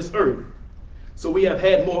else on this earth. So we have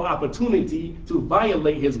had more opportunity to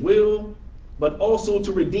violate His will, but also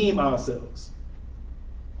to redeem ourselves.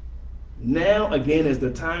 Now again is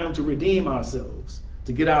the time to redeem ourselves,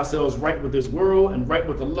 to get ourselves right with this world and right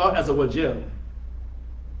with Allah Azza wa Jal.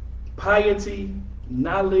 Piety,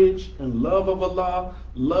 knowledge, and love of Allah,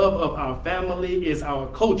 love of our family is our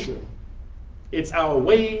culture. It's our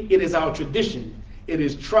way, it is our tradition. It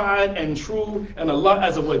is tried and true, and Allah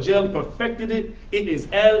Azza wa Jal perfected it. It is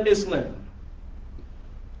al-Islam.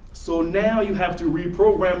 So now you have to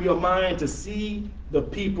reprogram your mind to see the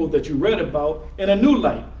people that you read about in a new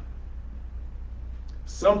light.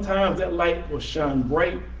 Sometimes that light will shine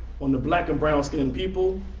bright on the black and brown skinned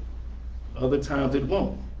people. Other times it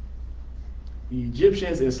won't. The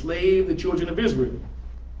Egyptians enslaved the children of Israel,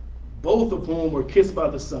 both of whom were kissed by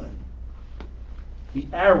the sun. The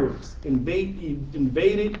Arabs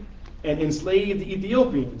invaded and enslaved the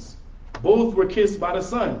Ethiopians, Both were kissed by the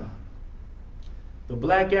sun. The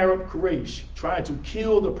black Arab Quraysh tried to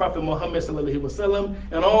kill the Prophet Muhammad ﷺ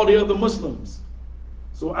and all the other Muslims.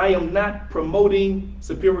 So I am not promoting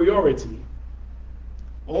superiority,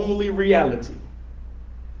 only reality.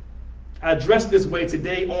 I dress this way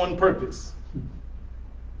today on purpose.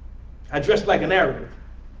 I dress like an Arab,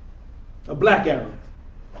 a black Arab.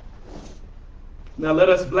 Now let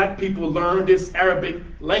us black people learn this Arabic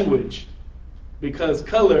language, because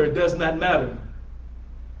color does not matter.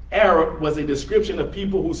 Arab was a description of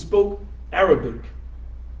people who spoke Arabic.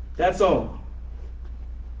 That's all.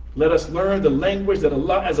 Let us learn the language that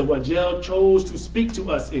Allah Azza wa Jal chose to speak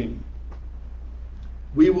to us in.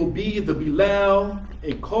 We will be the Bilal,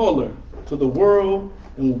 a caller to the world,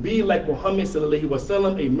 and will be like Muhammad sallallahu alaihi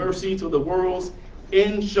wasallam, a mercy to the worlds,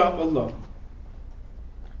 inshallah.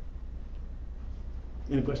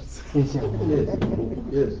 Any questions?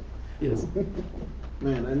 Yes. Yes.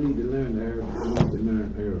 Man, I need to learn Arabic. I need to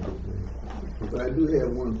learn Arabic, man. But I do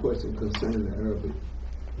have one question concerning the Arabic.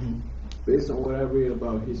 Based on what I read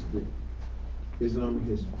about history, Islamic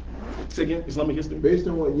history. Say again, Islamic history? Based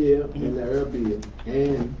on what, in the Arabic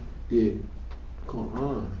and the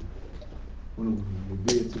Quran, when it was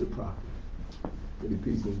revealed to the Prophet, with the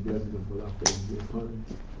peace and blessings of Allah be upon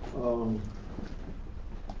him,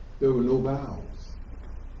 there were no vowels,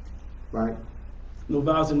 right? No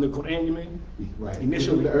vowels in the Quran, you mean? Right.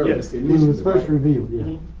 Initially, yes. When it was first revealed,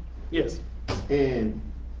 yeah. Yes. And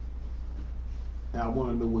I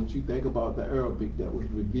want to know what you think about the Arabic that was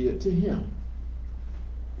revealed to him.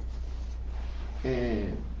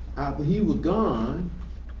 And after he was gone,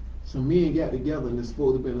 some men got together, and there's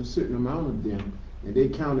supposed to have been a certain amount of them, and they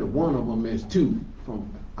counted one of them as two. From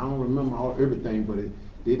I don't remember everything, but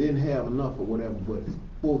they didn't have enough or whatever. But it's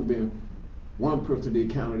supposed to have been one person they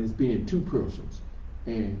counted as being two persons,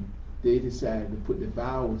 and they decided to put the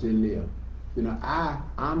vowels in there. You know,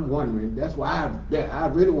 I'm wondering. That's why I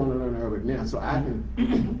really want to learn Arabic now, so I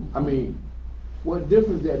can. I mean, what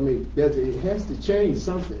difference that makes? It has to change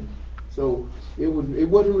something. So it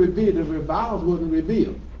wasn't revealed. The vowels wasn't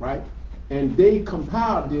revealed, right? And they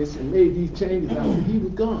compiled this and made these changes after he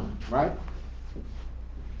was gone, right?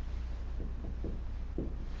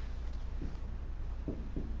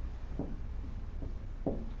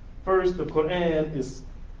 First, the Quran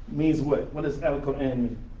means what? What does Al-Quran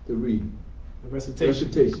mean? To read. The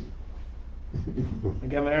recitation. I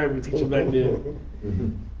got my Arabic teacher back there.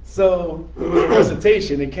 So the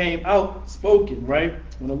recitation, it came out spoken, right?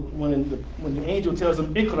 When the angel tells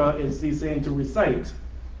him Iqra, he's saying to recite,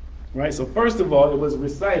 right? So first of all, it was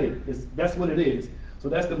recited. That's what it is. So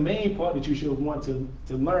that's the main part that you should want to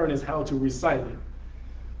learn, is how to recite it.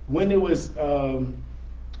 When it was,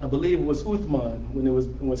 I believe it was Uthman, when it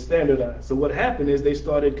was standardized. So what happened is they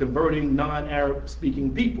started converting non-Arab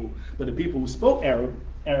speaking people, but the people who spoke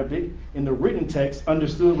Arabic in the written text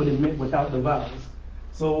understood what it meant without the vowels.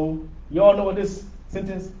 So y'all know what this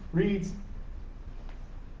sentence reads?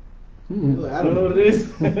 I You don't know what it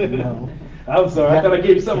is? No. I'm sorry, I thought I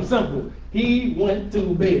gave you something simple. He went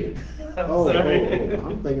to bed. I'm sorry.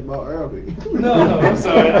 I'm thinking about Arabic. No, I'm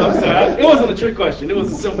sorry. It wasn't a trick question. It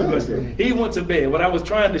was a simple question. He went to bed. What I was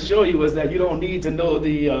trying to show you was that you don't need to know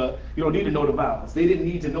the vowels. They didn't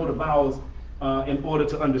need to know the vowels in order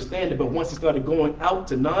to understand it. But once it started going out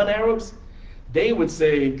to non-Arabs, they would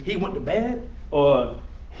say he went to bed, or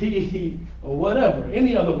he or whatever,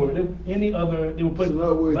 any other word, they would put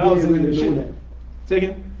vowels in the shit. Say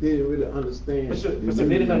again? They didn't really understand. So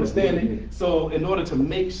they didn't understand it. So in order to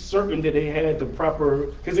make certain that they had the proper,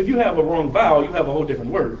 because if you have a wrong vowel, you have a whole different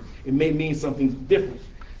word. It may mean something different.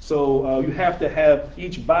 So you have to have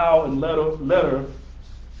each vowel and letter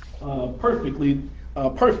perfectly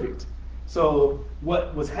perfect. So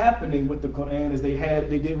what was happening with the Quran is they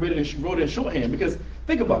wrote it in shorthand, because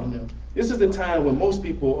think about it now. This is the time when most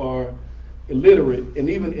people are illiterate, and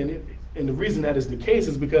the reason that is the case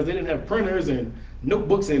is because they didn't have printers and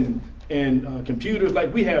notebooks and computers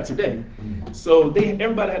like we have today. So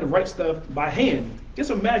everybody had to write stuff by hand.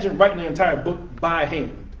 Just imagine writing an entire book by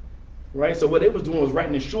hand, right? So what they was doing was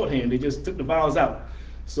writing in shorthand. They just took the vowels out.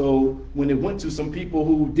 So when it went to some people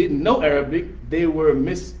who didn't know Arabic, they were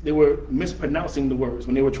mispronouncing the words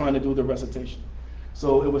when they were trying to do the recitation.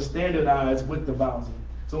 So it was standardized with the vowels.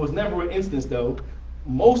 So it was never an instance though.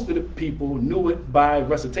 Most of the people knew it by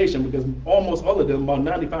recitation, because almost all of them, about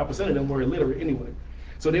 95% of them, were illiterate anyway.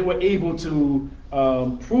 So they were able to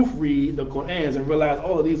proofread the Qur'ans and realize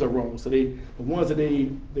all of these are wrong. So the ones that they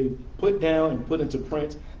put down and put into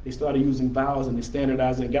print, they started using vowels, and they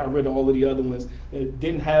standardized it and got rid of all of the other ones that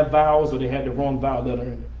didn't have vowels, or they had the wrong vowel letter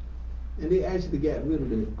in it. And they actually got rid of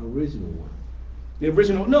the original one. The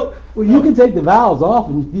original, no. Well, you can take the vowels off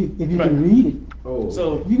if you Right. can read it. Oh.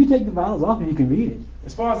 So, You can take the vowels off if you can read it.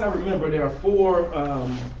 as far as I remember, there are 4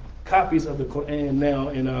 copies of the Quran now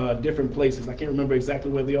in different places. I can't remember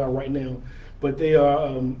exactly where they are right now, but they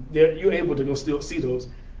are. You're able to go still see those.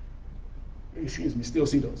 Excuse me, still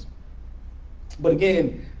see those. But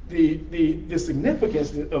again, the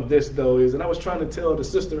significance of this though is, and I was trying to tell the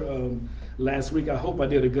sister last week. I hope I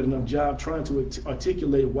did a good enough job trying to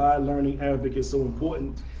articulate why learning Arabic is so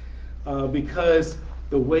important, because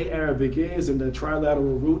the way Arabic is and the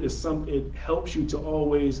trilateral root is it helps you to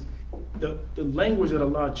always, the language that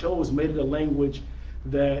Allah chose made it a language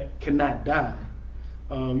that cannot die.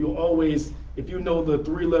 You'll always, if you know the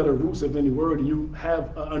 3-letter roots of any word, you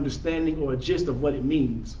have an understanding or a gist of what it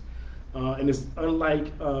means. And it's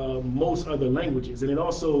unlike most other languages. And it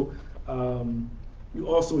also, you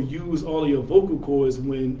also use all of your vocal cords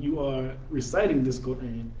when you are reciting this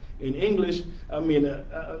Quran. In English, I mean,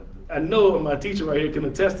 I know my teacher right here can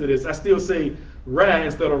attest to this. I still say ra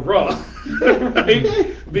instead of raw,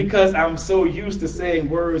 right? Because I'm so used to saying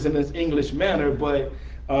words in this English manner, but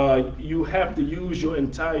you have to use your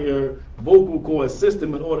entire vocal cord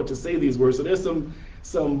system in order to say these words. So there's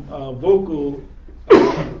some vocal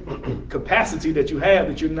capacity that you have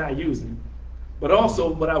that you're not using. But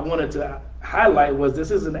also what I wanted to highlight was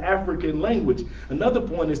this is an African language. Another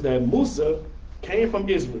point is that Musa came from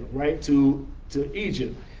Israel, right, to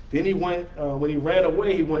Egypt. Then he went, when he ran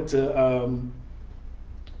away, he went to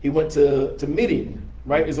Midian,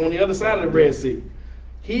 right? It's on the other side of the Red Sea.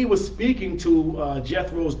 He was speaking to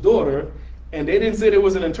Jethro's daughter, and they didn't say there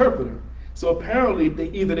was an interpreter. So apparently,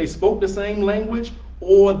 they spoke the same language,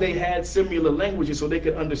 or they had similar languages so they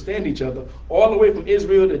could understand each other, all the way from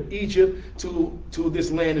Israel to Egypt to this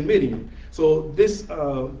land in Midian. So this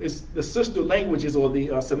is the sister languages, or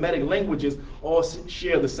the Semitic languages, all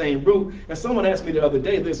share the same root. And someone asked me the other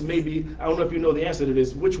day, this maybe, I don't know if you know the answer to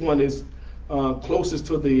this, which one is closest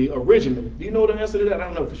to the original? Do you know the answer to that? I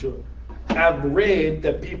don't know for sure. I've read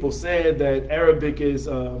that people said that Arabic is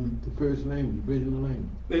the first language, original language.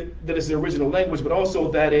 That it's the original language, but also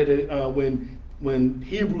that it when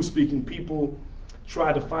Hebrew speaking people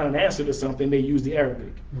try to find an answer to something, they use the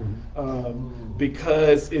Arabic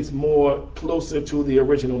because it's more closer to the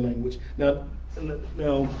original language. Now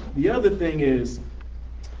the other thing is,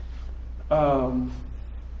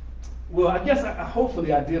 well, I guess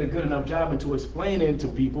hopefully I did a good enough job into explaining to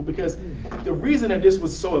people, because the reason that this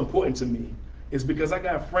was so important to me is because I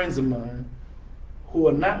got friends of mine who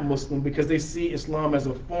are not Muslim because they see Islam as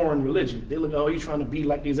a foreign religion. They look, oh, you're trying to be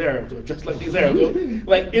like these Arabs or just like these Arabs.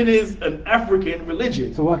 Like, it is an African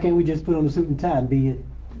religion. So why can't we just put on a suit and tie and be it?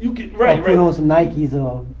 You can, right. Put on some Nikes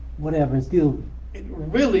or whatever and still. It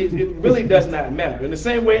really does not matter. In the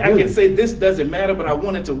same way, I can say this doesn't matter, but I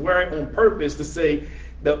wanted to wear it on purpose to say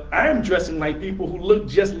that I'm dressing like people who look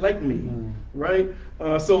just like me, right?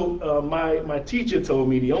 So my teacher told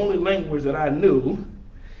me the only language that I knew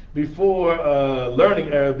before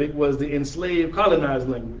learning Arabic was the enslaved, colonized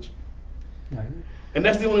language. Right. And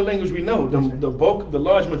that's the only language we know, the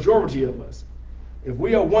large majority of us. If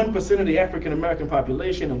we are 1% of the African American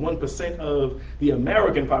population and 1% of the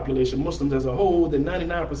American population, Muslims as a whole, then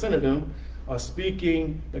 99% of them are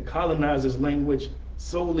speaking the colonizers' language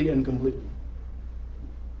solely and completely.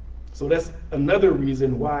 So that's another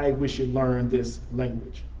reason why we should learn this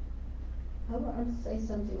language. I want to say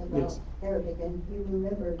something about Arabic, and you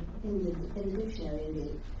remember in the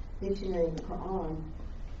dictionary of the Quran,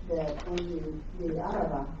 that when you read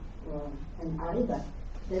Araba and Ariba,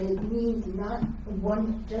 that it means not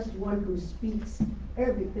just one who speaks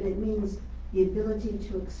Arabic, but it means the ability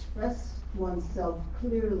to express oneself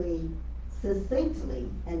clearly, succinctly,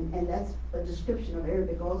 and that's a description of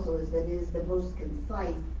Arabic also, is that it is the most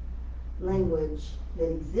concise language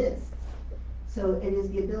that exists. So it is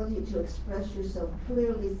the ability to express yourself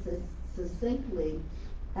clearly, succinctly,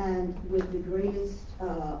 and with the greatest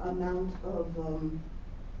amount of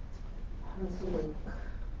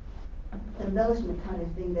embellishment kind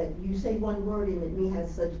of thing, that you say one word and it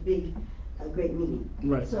has such great meaning.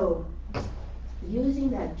 Right. So using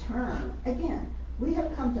that term, again, we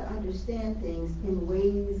have come to understand things in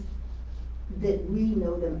ways that we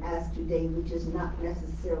know them as today, which is not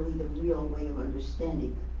necessarily the real way of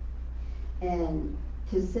understanding them. And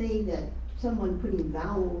to say that someone putting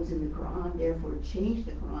vowels in the Quran therefore changed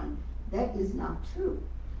the Quran, that is not true.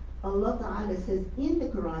 Allah Ta'ala says in the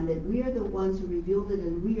Quran that we are the ones who revealed it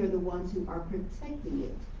and we are the ones who are protecting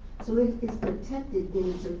it. So it is protected in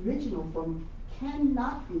its original form,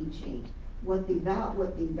 cannot be changed. What the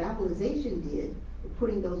vowelization did,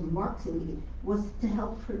 putting those marks in it, was to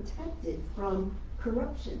help protect it from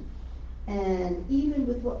corruption. And even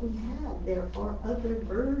with what we have, there are other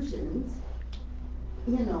versions.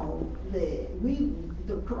 You know, the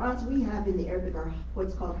Qurans we have in the Arabic are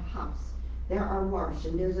what's called Hafs. There are Warsh,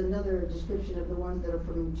 and there's another description of the ones that are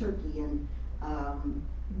from Turkey, and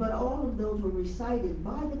but all of those were recited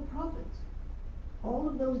by the prophets. All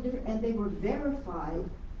of those different, and they were verified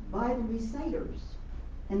by the reciters.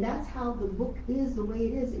 And that's how the book is the way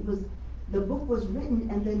it is. The book was written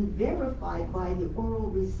and then verified by the oral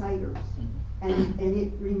reciters. And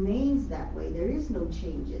it remains that way. There is no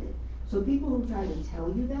change in it. So people who try to tell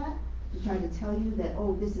you that, who try to tell you that,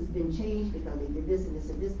 oh, this has been changed because they did this and this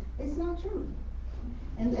and this, it's not true.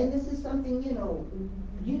 And this is something, you know,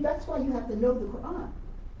 that's why you have to know the Quran.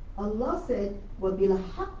 Allah said,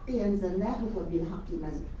 وَبِالْحَقِّ أَنزَلْنَاهُ وَبِالْحَقِّ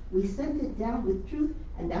نَزَلَ. We sent it down with truth,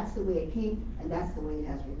 and that's the way it came, and that's the way it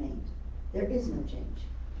has remained. There is no change.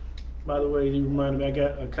 By the way, you reminded me, I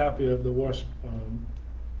got a copy of the Warsh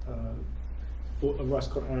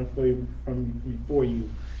Quran for you, for you.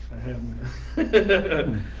 I have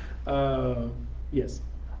yes.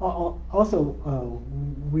 Also,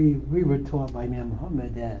 we were taught by Imam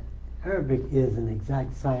Muhammad that Arabic is an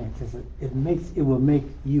exact science. It will make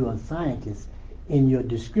you a scientist in your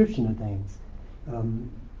description of things.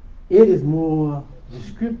 It is more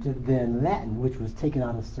descriptive than Latin, which was taken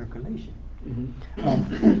out of circulation.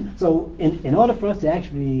 Mm-hmm. So in order for us to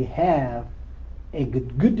actually have a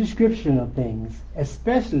good description of things,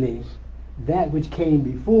 especially that which came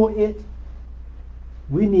before it,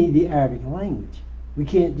 we need the Arabic language. We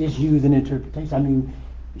can't just use an interpretation. I mean,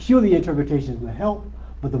 sure, the interpretations will help,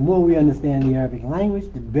 but the more we understand the Arabic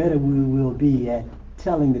language, the better we will be at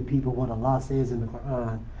telling the people what Allah says in the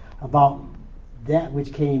Quran about that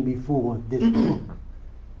which came before this book,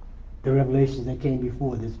 the revelations that came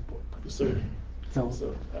before this book. Sir.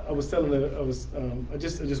 So I was telling I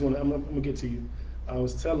just want to, I'm gonna get to you. I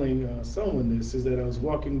was telling someone this, is that I was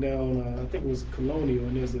walking down, I think it was Colonial,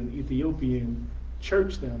 and there's an Ethiopian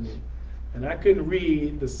church down there. And I couldn't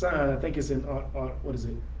read the sign, I think it's in, what is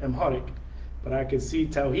it, Amharic, but I could see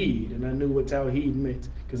Tawheed, and I knew what Tawheed meant,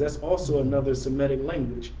 because that's also another Semitic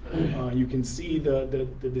language. You can see the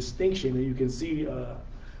distinction, and you can see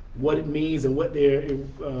what it means and what they're,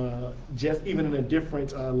 just even in a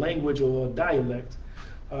different language or dialect.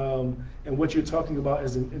 And what you're talking about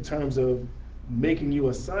is in terms of making you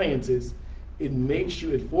a scientist,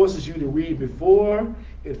 it forces you to read before,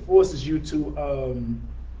 it forces you to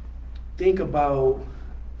think about,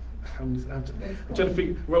 I'm trying to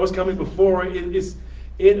figure what's coming before.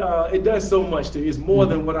 It does so much to you. It's more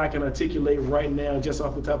than what I can articulate right now just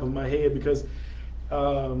off the top of my head, because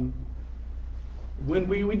when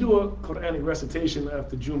we do a Quranic recitation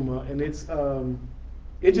after Jummah, and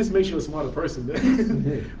it just makes you a smarter person.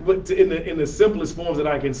 But in the simplest forms that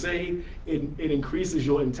I can say, it increases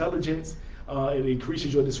your intelligence. It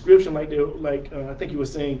increases your description. I think you were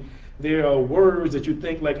saying, there are words that you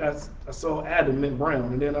think, like I saw Adam meant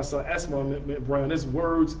brown, and then I saw Asma meant brown. There's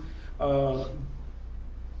words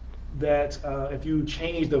that if you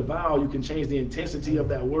change the vowel, you can change the intensity of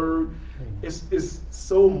that word. It's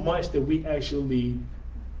so much that we actually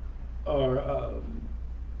are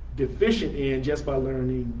deficient in just by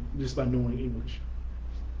knowing English.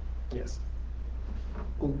 Yes.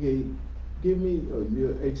 Okay, give me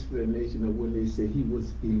your explanation of when they say he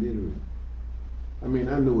was illiterate. I mean,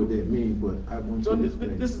 I know what that means, but I want you to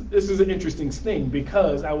explain. This is an interesting thing,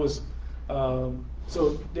 because I was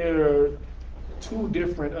so there are two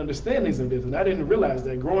different understandings of this, and I didn't realize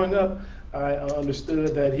that. Growing up, I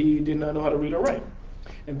understood that he did not know how to read or write.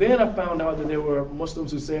 And then I found out that there were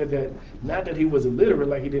Muslims who said that not that he was illiterate,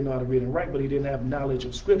 like he didn't know how to read and write, but he didn't have knowledge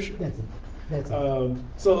of Scripture. That's it.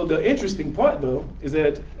 So the interesting part, though, is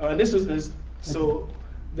that,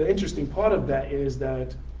 the interesting part of that is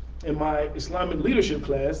that in my Islamic leadership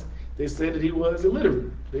class, they said that he was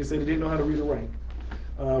illiterate. They said he didn't know how to read or write,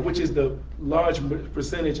 which is the large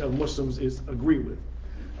percentage of Muslims agree with.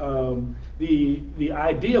 The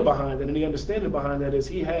idea behind that and the understanding behind that is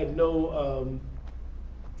he had no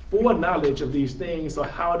foreknowledge of these things, so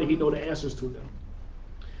how did he know the answers to them?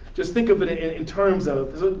 Just think of it in terms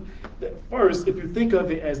of, first, if you think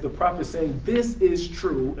of it as the prophet saying, this is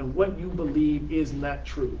true, and what you believe is not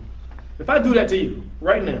true. If I do that to you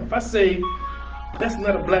right now, if I say, that's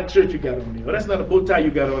not a black shirt you got on there, or that's not a bow tie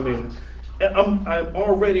you got on there, I'm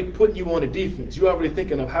already putting you on the defense. You're already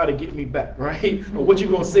thinking of how to get me back, right? Or what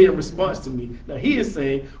you're going to say in response to me. Now he is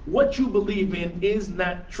saying, what you believe in is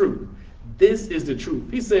not true. This is the truth.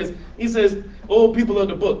 He says, oh, people of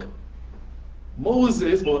the book,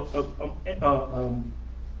 Moses or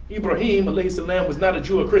Ibrahim alayhi salam was not a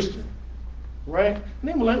Jew or Christian, right? And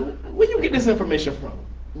they were like, where you get this information from?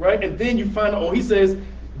 right? And then you find out, he says,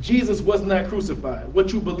 Jesus was not crucified.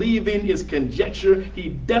 What you believe in is conjecture. He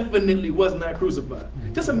definitely was not crucified.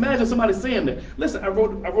 Just imagine somebody saying that. Listen, I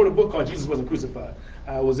wrote a book called Jesus Wasn't Crucified.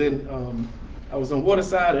 I was on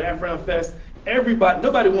Waterside at Afron Fest.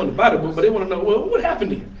 Nobody wanted to buy the book, but they want to know, well, what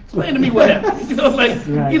happened here? Explain to me what happened.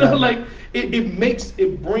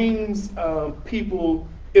 It brings people.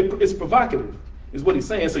 It's provocative, is what he's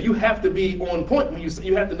saying. So you have to be on point when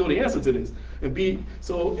you have to know the answer to this,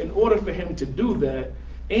 so in order for him to do that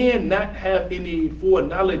and not have any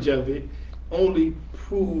foreknowledge of it, only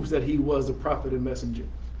proves that he was a prophet and messenger.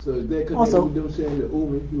 So is that Also, connected with them saying that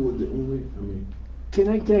he was the Umi? I mean, can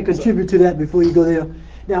I contribute to that before you go there?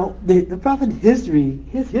 Now, the prophet history,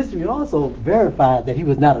 his history also verified that he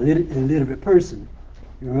was not an illiterate person.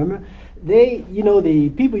 You remember? The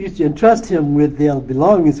people used to entrust him with their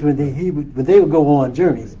belongings when they would go on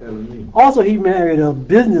journeys. Also, he married a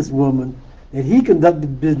businesswoman that he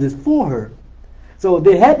conducted business for her. So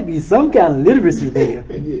there had to be some kind of literacy there.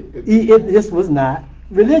 This was not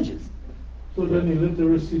religious. So then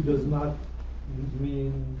illiteracy does not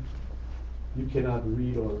mean you cannot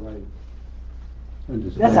read or write.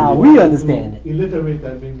 That's how we understand it. Illiterate,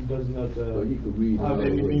 I mean, does not he could read have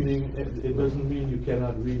any meaning. It doesn't mean you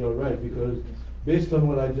cannot read or write, because based on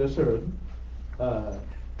what I just heard,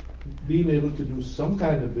 being able to do some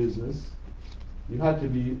kind of business, you had to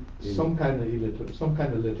be some kind of illiterate, some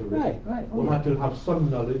kind of literate. Right. You had to have some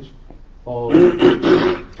knowledge. Or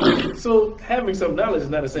So having some knowledge is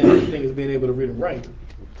not the same thing as being able to read and write.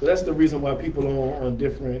 So that's the reason why people are on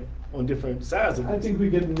different sides of it. I think we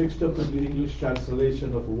get mixed up with the English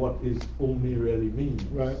translation of what is Ummi really means.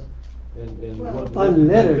 Right. And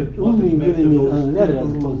Unlettered. Umi really means unlettered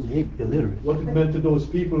as opposed to illiterate. what it meant to those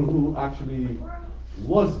people who actually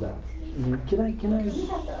was that. Can I? You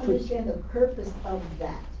have to understand the purpose of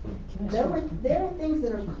that. There are things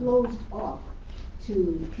that are closed off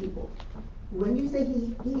to people. When you say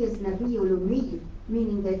he is Nabiyul Ummi,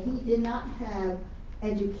 meaning that he did not have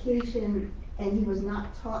education and he was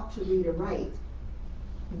not taught to read or write,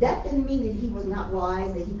 that didn't mean that he was not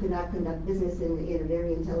wise, that he could not conduct business in a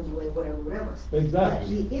very intelligent way, whatever.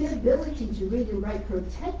 Exactly. But the inability to read and write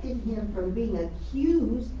protected him from being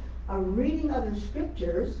accused of reading other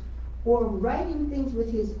scriptures or writing things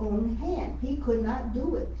with his own hand. He could not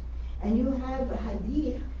do it. And you have a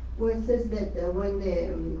hadith where it says that when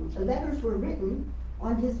the letters were written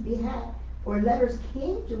on his behalf, or letters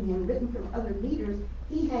came to him written from other leaders,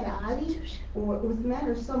 he had Ali or Uthman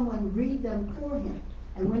or someone read them for him.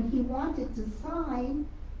 And when he wanted to sign,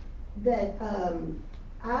 that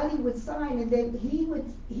Ali would sign, and then he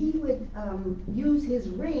would use his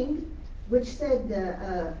ring, which said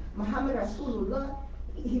Muhammad Rasulullah.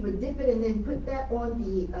 He would dip it and then put that on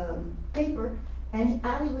the paper, and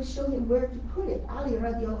Ali would show him where to put it. Ali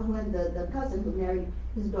radiallahu anhu, the cousin who married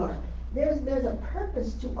his daughter. There's a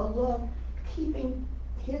purpose to Allah keeping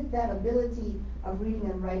that ability of reading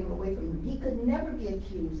and writing away from him. He could never be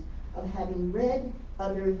accused of having read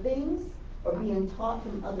other things or being taught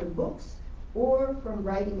from other books or from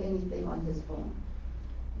writing anything on his own.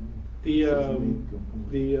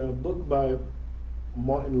 The book by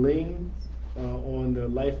Martin Ling on the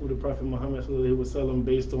life of the Prophet Muhammad Sallallahu Alaihi Wasallam,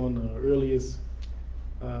 based on the earliest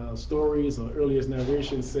stories or earliest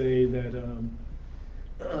narrations, say that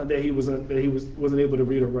he wasn't able to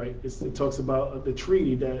read or write. It talks about the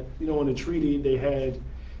treaty that, in the treaty they had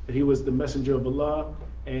that he was the messenger of Allah,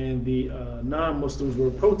 and the non-Muslims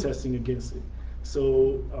were protesting against it.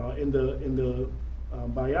 So in the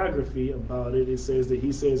biography about it, it says that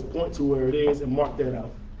he says point to where it is and mark that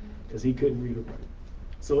out, because he couldn't read or write.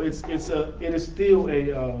 So it is still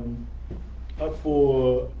up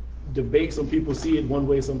for debate. Some people see it one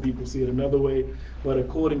way, some people see it another way, but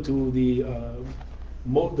according to the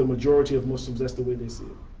majority of Muslims, that's the way they see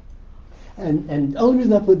it. And the only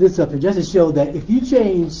reason I put this up is just to show that if you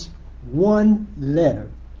change one letter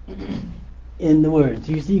in the words,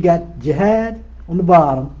 you see you got jihad on the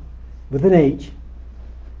bottom with an H,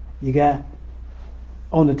 you got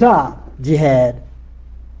on the top jihad,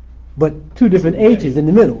 but two different H's in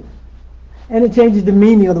the middle, and it changes the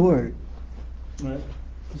meaning of the word. Right.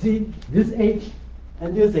 You see, this H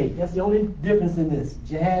and this H, that's the only difference in this.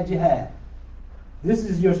 Jihad, jihad. This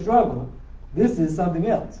is your struggle. This is something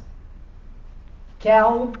else.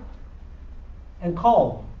 Cal and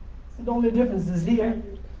call. So the only difference is here.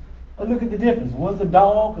 But look at the difference. One's a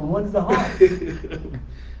dog and one's a hawk.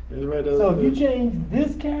 Right, so if you change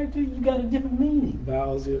this character, you got a different meaning.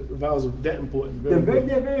 Vowels are that important. They're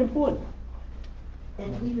very important.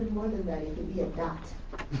 And even more than that, it could be a dot.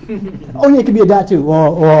 Oh yeah, it could be a dot too,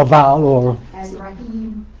 or a vowel, or. As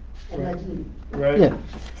Rahim and Latino. Right? Yeah.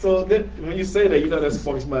 So when you say that, you know that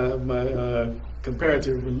sparks my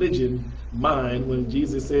comparative religion mind when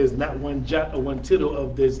Jesus says not one jot or one tittle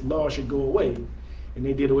of this law should go away. And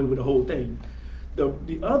they did away with the whole thing.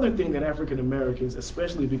 The other thing that African Americans,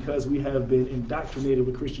 especially because we have been indoctrinated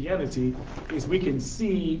with Christianity, is we can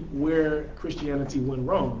see where Christianity went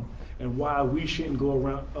wrong and why we shouldn't go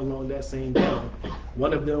along that same path.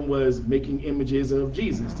 One of them was making images of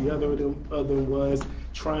Jesus. The other was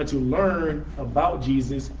trying to learn about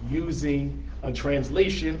Jesus using a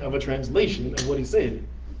translation of what he said.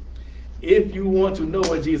 If you want to know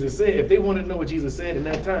what Jesus said, if they wanted to know what Jesus said in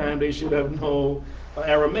that time, they should have known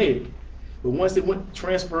Aramaic. But once it went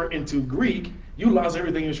transferred into Greek, you lost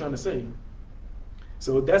everything you're trying to say.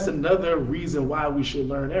 So that's another reason why we should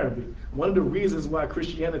learn Arabic. One of the reasons why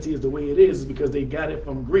Christianity is the way it is because they got it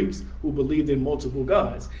from Greeks who believed in multiple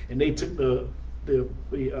gods. And they took the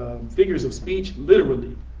figures of speech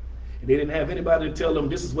literally. And they didn't have anybody to tell them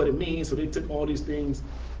this is what it means, so they took all these things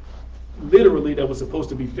literally that was supposed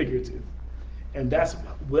to be figurative. And that's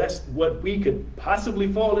what we could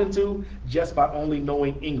possibly fall into just by only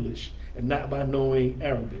knowing English and not by knowing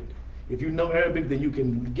Arabic. If you know Arabic, then you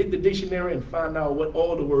can get the dictionary and find out what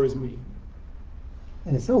all the words mean.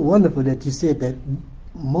 And it's so wonderful that you said that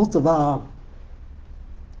most of our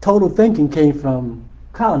total thinking came from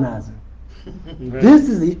colonizer. Right. This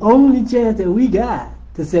is the only chance that we got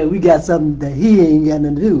to say we got something that he ain't got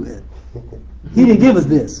nothing to do with. He didn't give us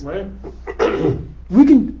this. Right? We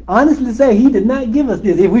can honestly say he did not give us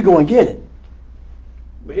this if we go and get it.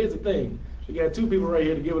 But here's the thing. You got two people right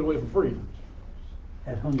here to give it away for free.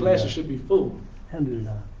 Alhamdulillah. Classes should be full.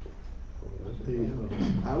 Alhamdulillah.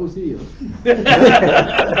 I was here.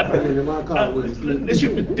 In my car with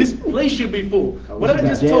This place should be full. What I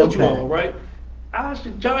just told you all, right? I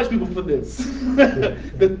should charge people for this.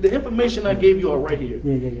 the information I gave you all right here.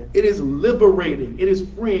 Yeah. It is liberating. It is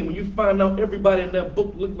freeing when you find out everybody in that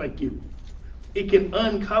book look like you. It can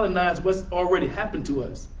uncolonize what's already happened to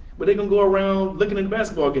us. But they're going to go around looking at the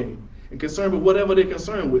basketball game and concerned with whatever they're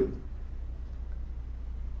concerned with.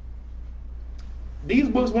 These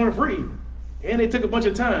books weren't free. And they took a bunch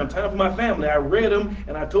of time for my family. I read them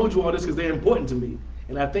and I told you all this because they're important to me.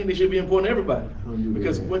 And I think they should be important to everybody.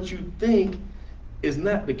 Because what you think is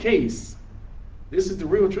not the case. This is the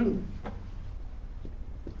real truth.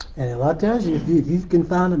 And a lot tells you if you can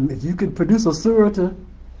find them, if you can produce a surah to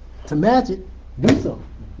match it, do so.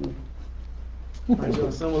 All right,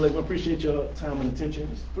 y'all. Someone like, I appreciate your time and attention.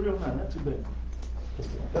 It's 3:09, not too bad.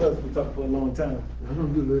 That us we talked for a long time. I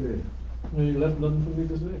don't do that. You left nothing for me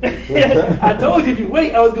to say. I told you if you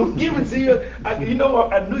wait, I was gonna give it to you. I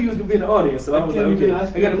knew you was gonna be in the audience, so I was like, okay, I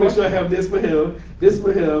gotta make sure I have this for him, this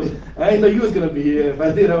for him. I didn't know you was gonna be here. If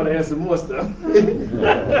I did, I would have asked some more stuff.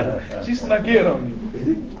 She snuck in on me.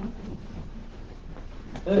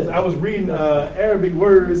 I was reading Arabic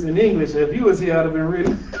words in English. If you was here, I'd have been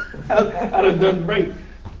reading. I'd have done great.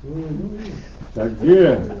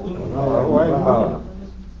 Again. Wow.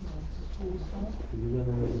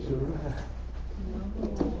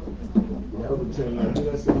 I was telling her,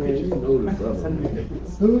 I said, man, you know the brother.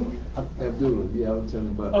 Who? Abdullah, yeah, I was telling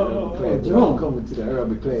him about the Arabic class. John coming to the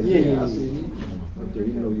Arabic class. Yeah. I said, okay,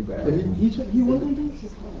 you know you back. He wasn't.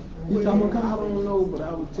 I don't know, but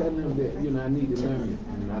I was telling him that, I need to learn it.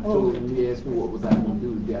 And I told him, he asked me what was I going to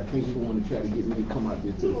do today. I think he wanted to try to get me to come out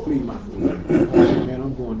there to the flea market. I said, man,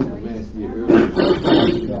 I'm going to the masjid early.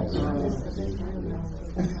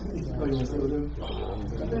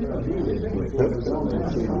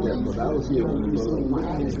 But I was here when you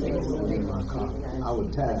in my car. I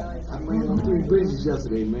was tired. I ran on 3 bridges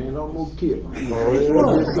yesterday, man. Almost killed.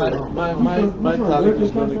 My colleague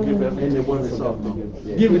is going to give everything. And they wanted something.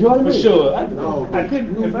 Give it for sure. I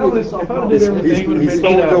couldn't. If I did everything, would have been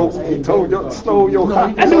 8 hours. Stole your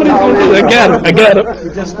car. I knew what he was going to do. I got him.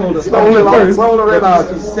 He just stole it out.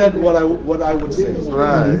 He said what I would say.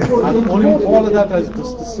 Right. And all of that is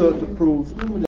just to prove